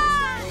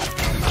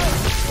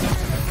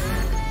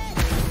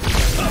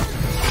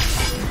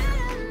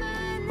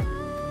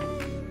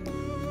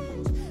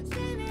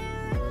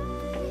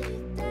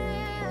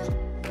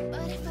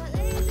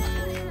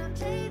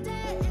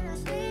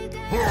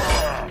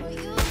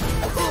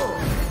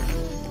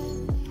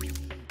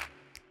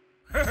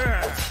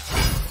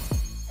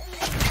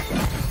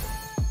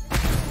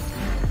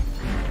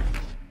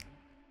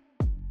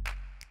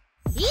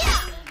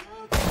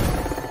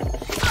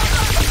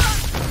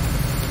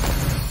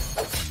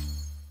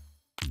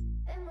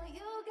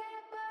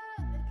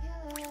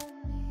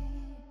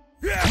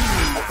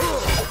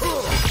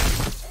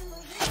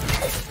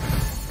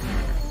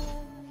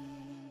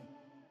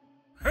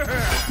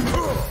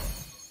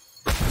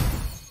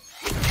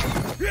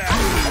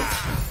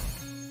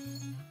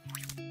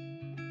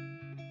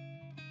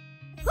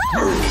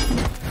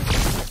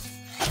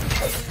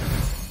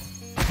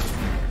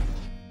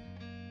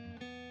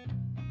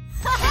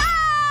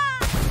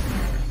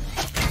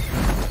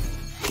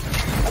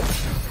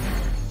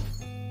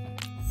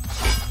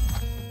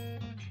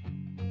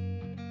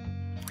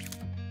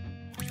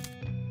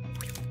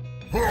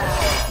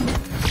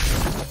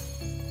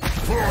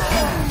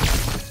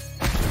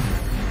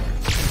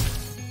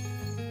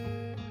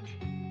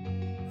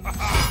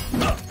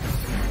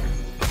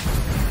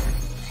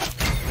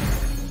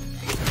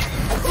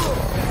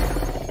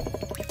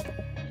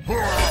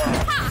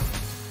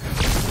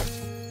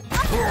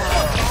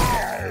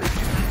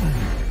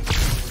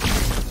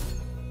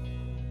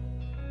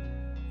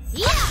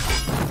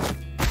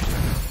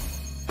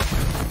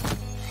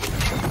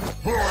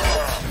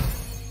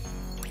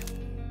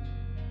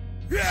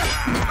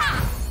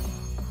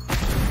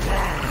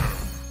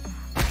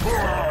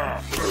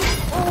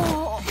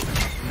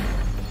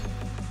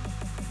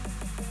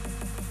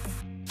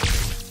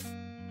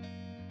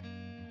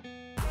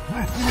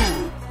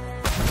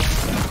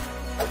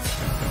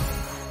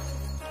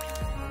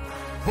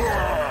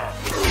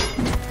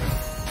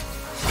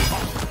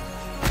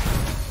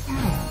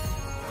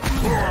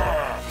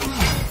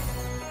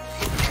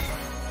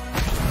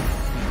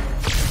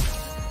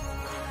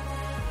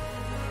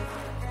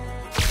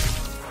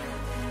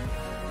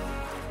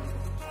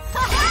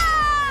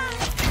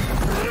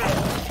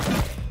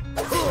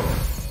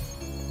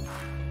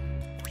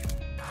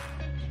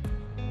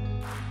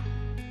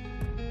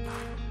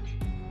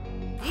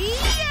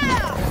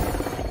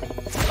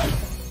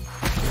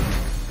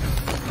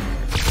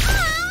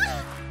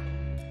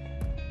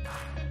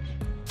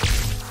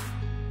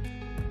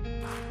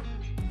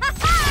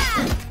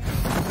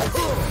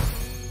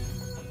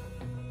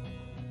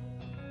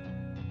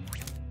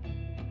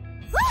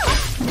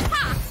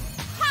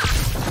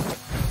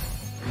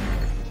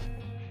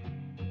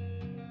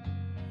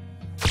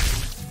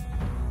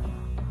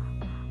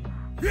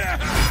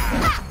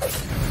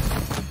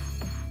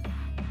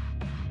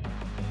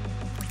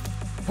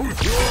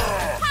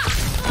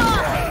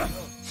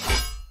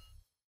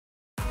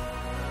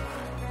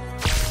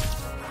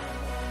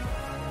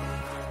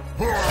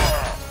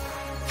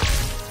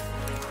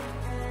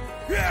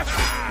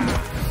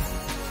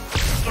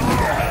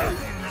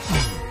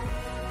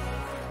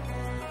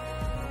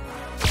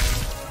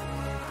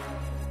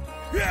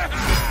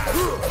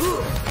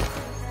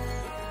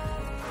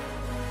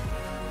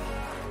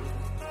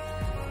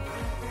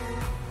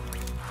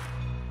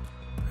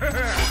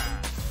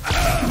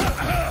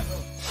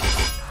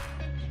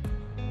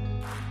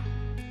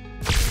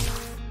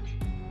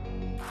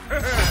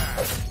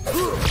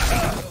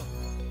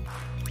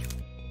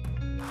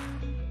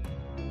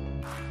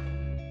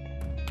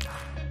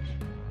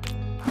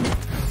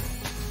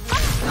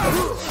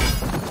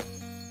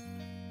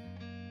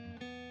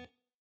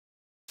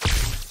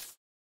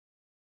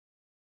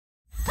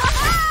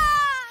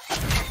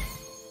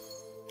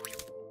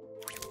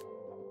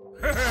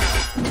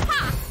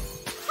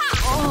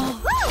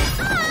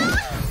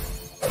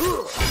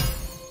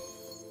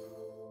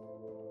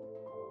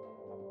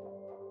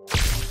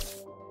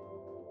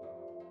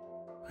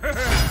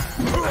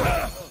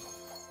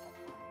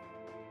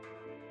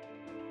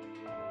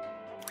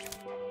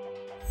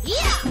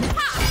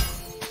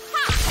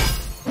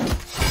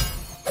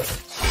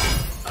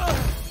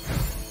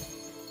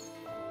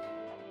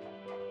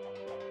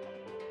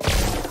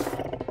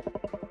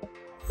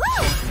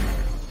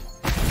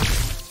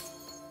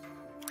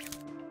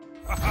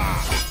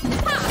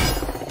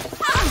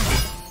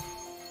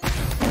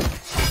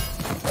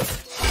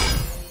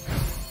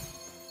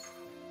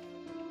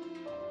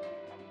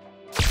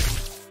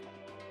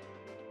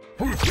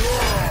Epic!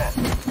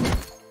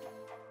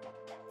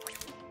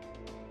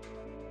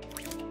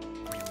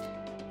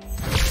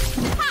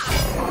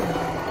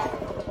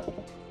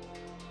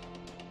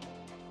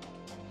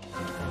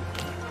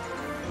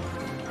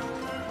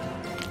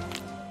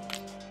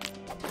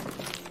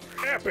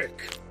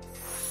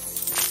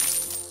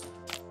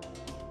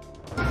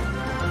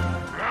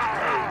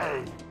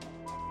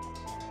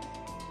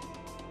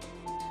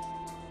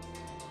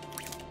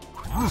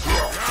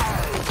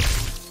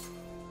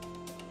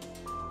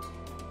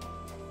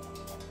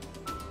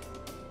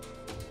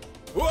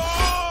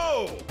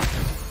 Whoa!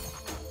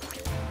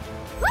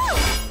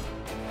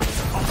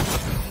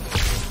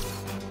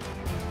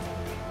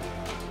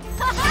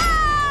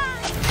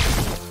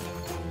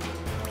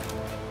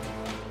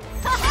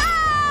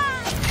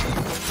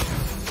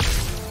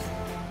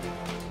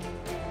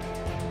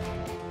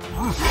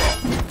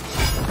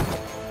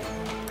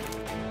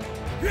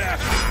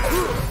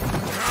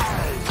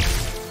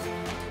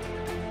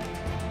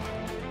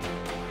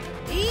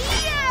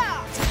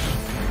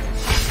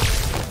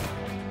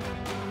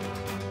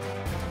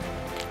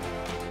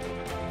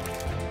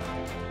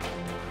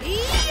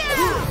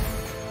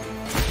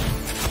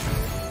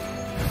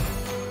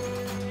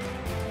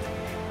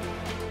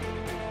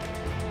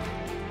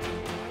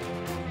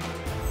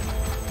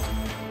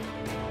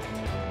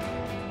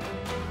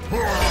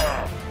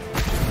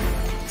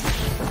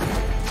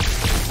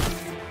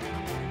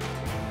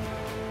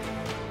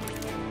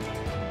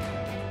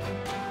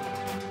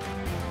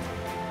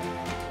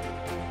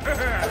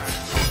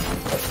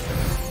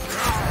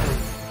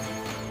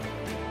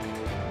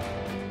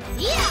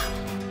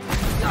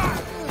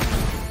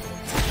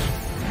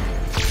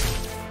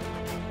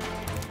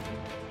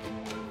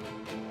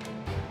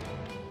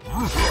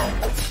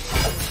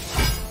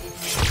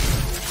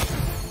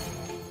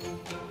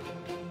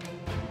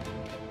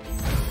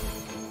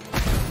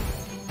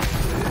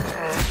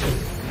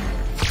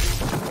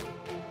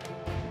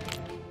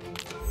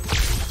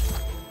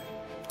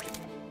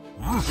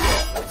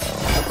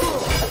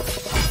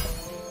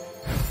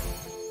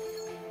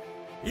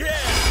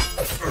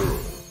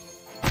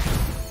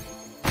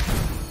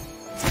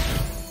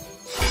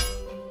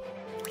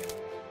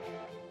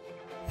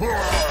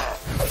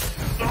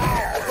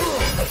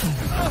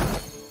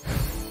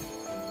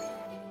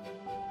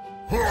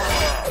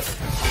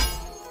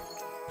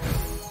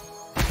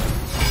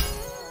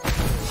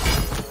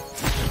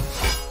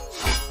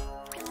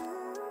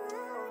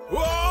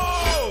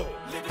 Whoa!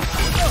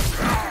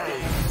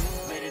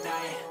 Late at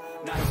night,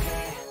 not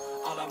okay.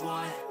 All I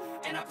want,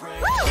 and I pray.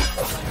 All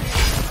I need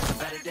is a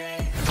better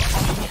day.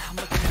 I'm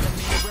looking in the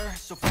mirror,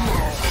 so far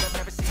but I've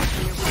never seen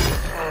clearer.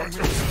 I don't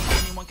really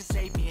think anyone can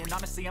save me, and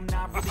honestly, I'm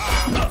not really sure.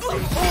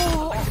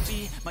 I like to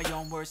be my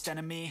own worst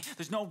enemy.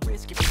 There's no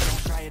risk if you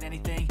don't try at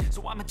anything,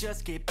 so I'ma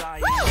just keep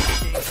buying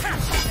everything.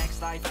 The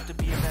next life have to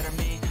be a better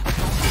me. I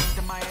don't think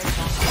that my head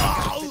don't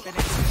stop. If it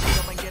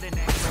ain't go and get an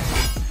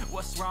X-ray.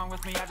 What's wrong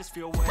with me? I just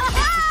feel weird.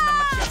 Pushing on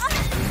my chest,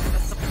 and I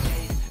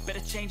suffocate. Better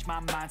change my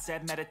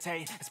mindset,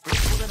 meditate. It's pretty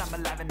cool that I'm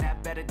alive and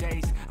have better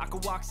days. I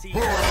could walk, see,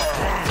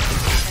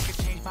 I could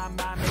change my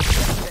mind, make a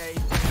better day.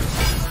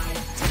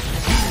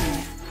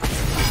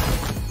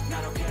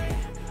 Not okay.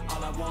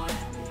 All I want,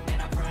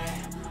 and I pray.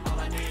 All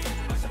I need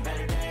are some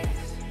better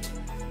days.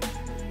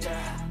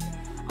 Yeah.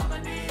 All I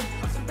need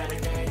are some better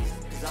days.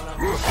 'Cause all I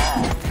want, I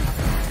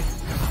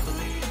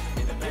believe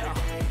in the better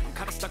days. I'm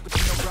kinda stuck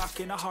between a rock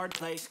and a hard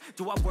place.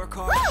 Do I work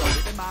hard?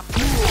 Live in my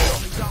place.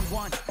 Only young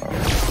one. Yeah,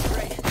 that's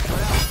great.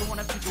 But I also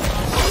wanna do the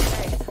wrong way.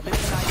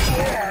 Living life,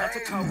 lots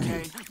of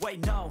cocaine. Wait,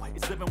 no,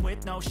 it's living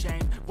with no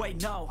shame.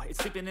 Wait, no, it's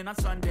sleeping in on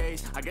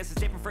Sundays. I guess it's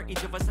different for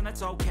each of us, and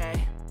that's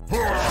okay. Be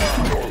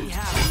happy.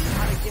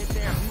 How to get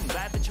there?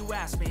 Glad that you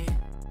asked me.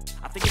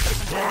 I think it's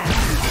different.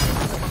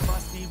 Some of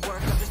us need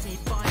work, others need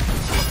fun.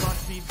 Some of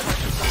us need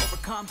purpose to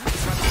overcome.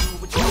 Just try to do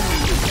what you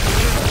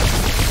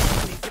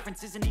want. These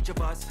differences in each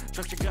of us.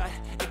 Trust your gut,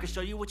 it can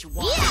show you what you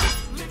want.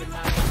 Living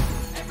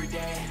life every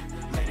day,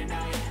 late at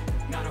night,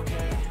 not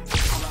okay.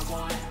 All I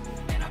want,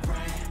 and I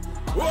pray.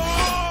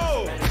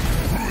 Whoa!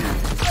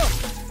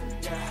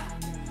 Yeah,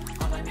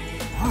 all I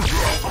need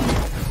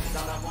is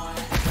all I want,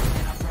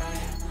 and I pray.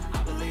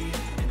 I believe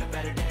in the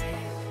better day.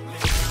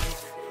 Living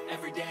life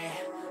every day,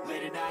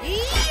 late at night,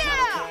 not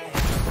okay.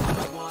 All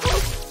I want,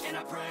 and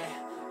I pray.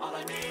 All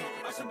I need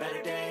are some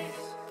better days.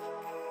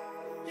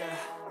 Yeah,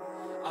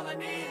 all I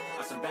need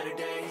are some better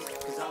days.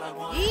 'Cause all I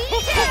want, I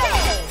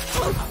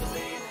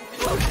believe in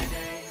the better days.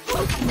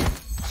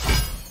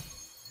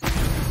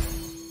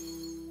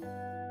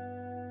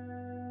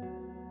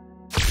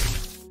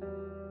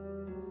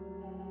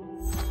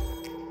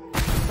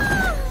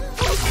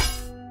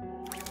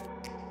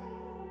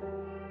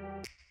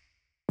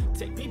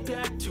 Take me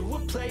back to a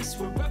place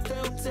where I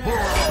felt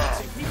down.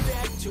 Take me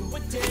back to a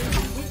day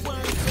when we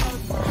weren't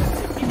alone.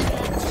 Take me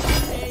back to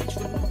an age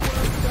when the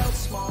world felt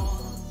small.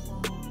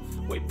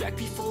 Way back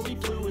before we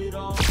blew it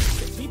all.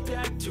 Take me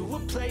back to a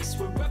place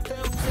where I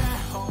felt at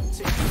home.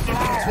 Take me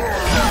back to a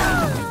day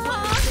when we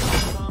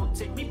weren't alone.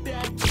 Take me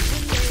back to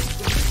an age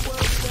when the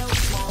world felt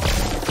small.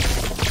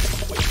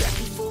 Way back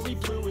before we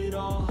blew it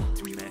all.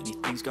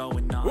 things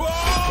going on.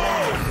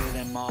 Whoa!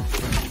 Hear them all,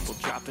 from people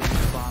dropping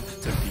the bomb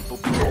to people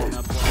blowing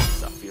up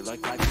walls. I feel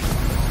like life is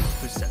on hold,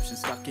 perception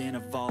stuck in a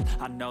vault.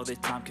 I know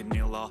that time can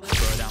heal all,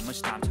 but how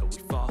much time till we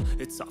fall?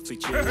 It's awfully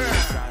chilly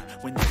inside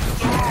when they go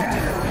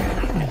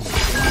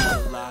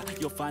lie.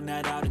 You'll find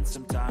that out in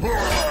some time.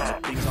 The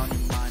things on your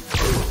mind,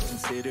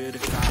 consider the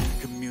time.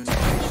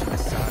 Communication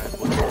aside,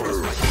 what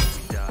is why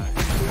we die?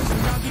 There's an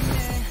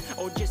argument,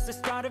 or just the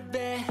start of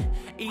it.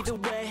 Either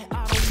way,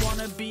 I don't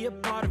wanna be a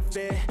part of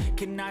it.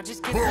 Can I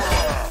just get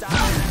some?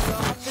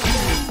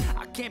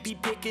 I can't be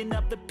picking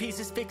up the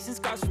pieces, fixing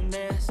scars from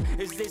this.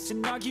 Is this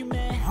an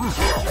argument?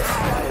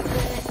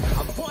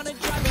 I wanna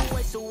drive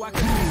away so I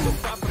can be so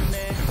far from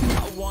it.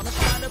 I wanna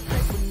find a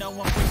place where no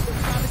one breaks the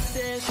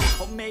promises.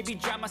 Or maybe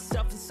drown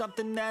myself in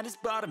something that is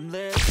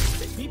bottomless.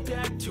 Take me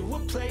back to a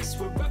place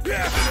where I feel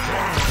Take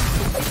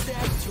me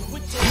back to a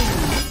day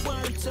when we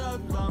weren't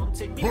alone.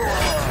 Take me back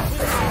to a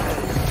day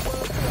when the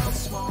world felt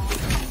small.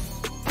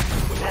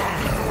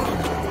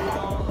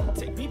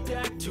 Take me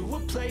back to a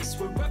place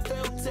where I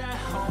felt at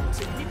home.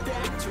 Take me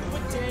back to a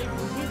day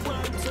when we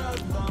weren't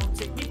alone.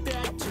 Take me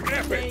back to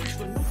an age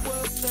when the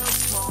world felt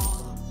small.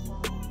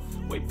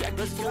 Way back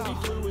before we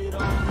blew it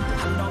all. I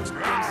know things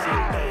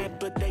are bad,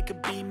 but they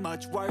could be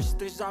much worse.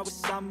 There's always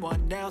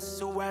someone else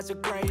who has a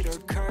greater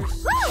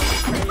curse, a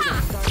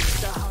greater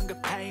thirst, a hunger,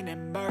 pain,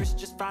 and mercy.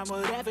 Just find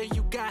whatever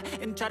you got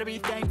and try to be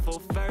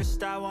thankful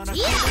first. I wanna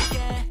feel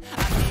again.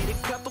 I need a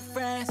couple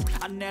friends.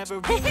 I never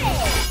really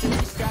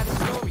just got a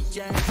story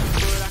yet,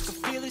 but I can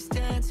feel his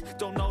tense.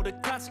 Don't know the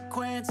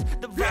consequence.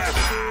 The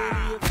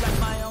volatility of life,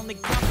 my only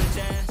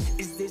confidence.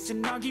 Is this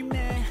an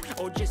argument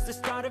or just the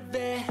start of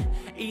it?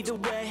 Either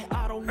way,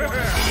 I don't wanna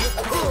be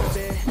a part of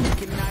it.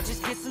 Can I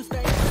just get some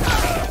space? I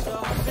have the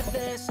heart for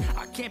this.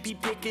 I can't be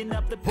picking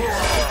up the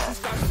pieces and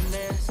start from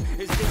this.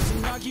 Is this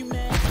an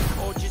argument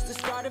or just the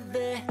start of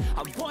it?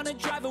 I wanna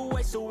drive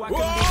away so I can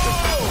be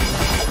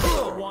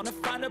so I wanna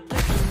find a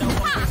place where no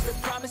one breaks their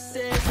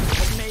promises.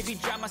 Or maybe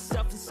drown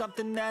myself in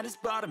something that is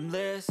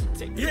bottomless.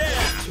 Take me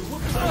back to a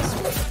place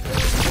where I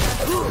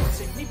feel at.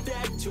 Take me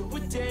back to a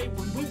day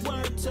when we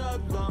weren't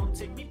alone.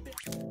 Take me back.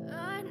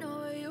 I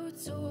know you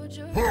told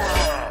your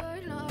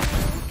heart not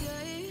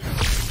okay.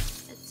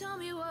 And tell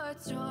me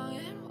what's wrong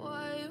and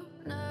why you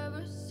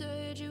never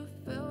said you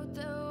felt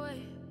that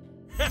way.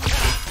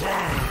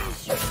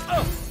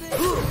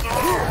 Look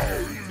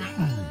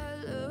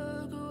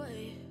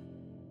away,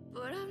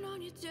 but I've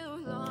known you too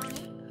long.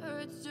 It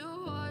hurts to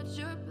watch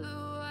your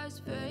blue eyes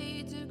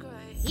fade to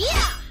gray.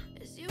 Yeah.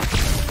 As you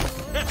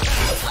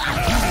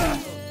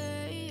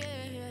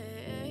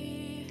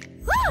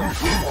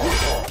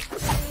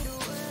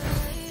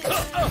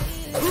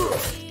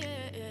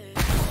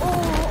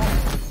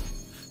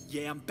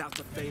Yeah, I'm about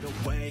to fade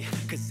away,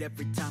 cause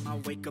every time I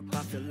wake up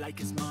I feel like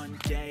it's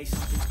Monday.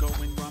 Something's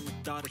going wrong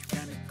with all the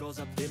chemicals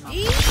up in my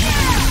body.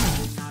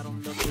 I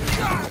don't look at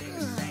everything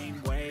the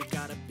same way.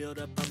 Gotta build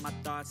up of my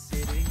thoughts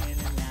sitting in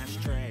an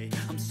ashtray.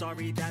 I'm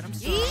sorry that I'm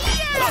sorry,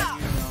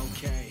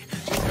 okay.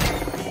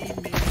 Just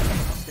be me,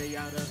 I'll stay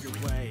out of your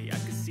way. I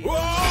can see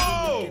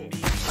Whoa!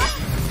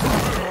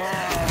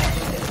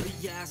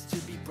 every ass to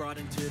be brought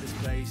into this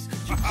place.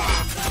 You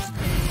can't love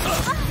me,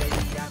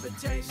 baby, have a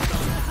taste.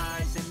 All the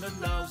highs and the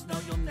lows, no,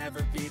 you'll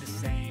never be the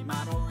same.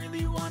 I don't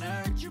really wanna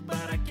hurt you,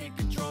 but I can't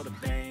control the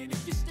pain.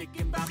 If you're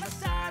sticking by my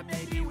side,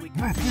 maybe we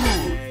could be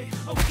okay.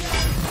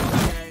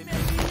 Okay,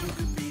 maybe you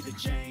could be the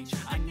change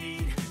I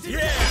need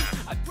today.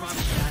 I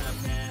promise that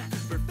I've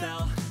never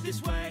felt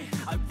this way.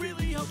 I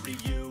really hope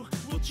that you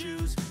will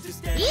choose to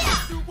stay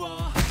through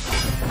all.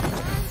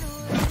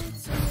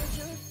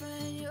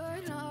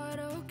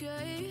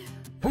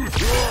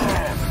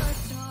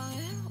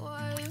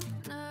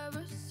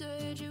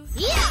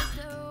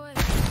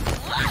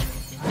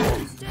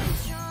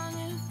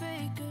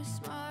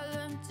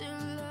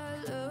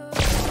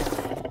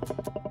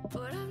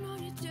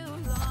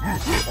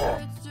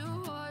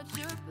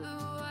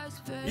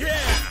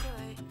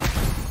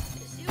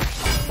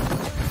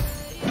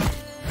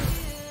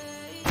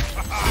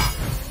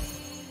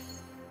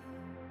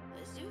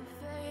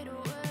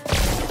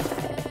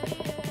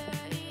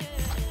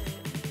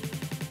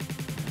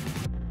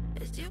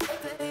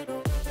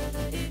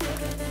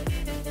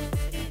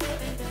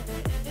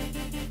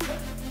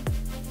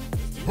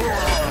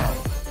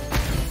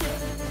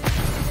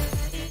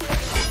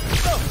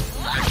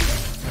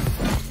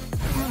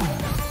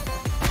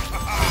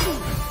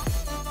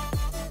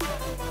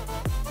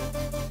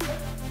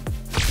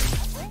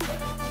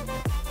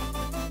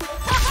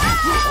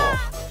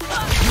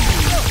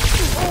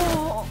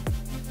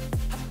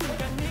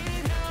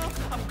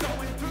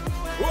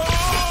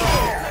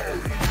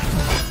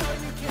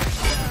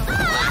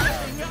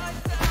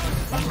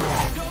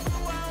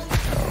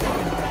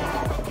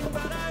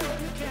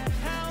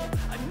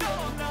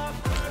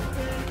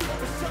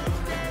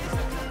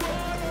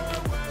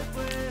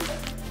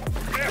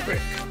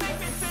 Epic!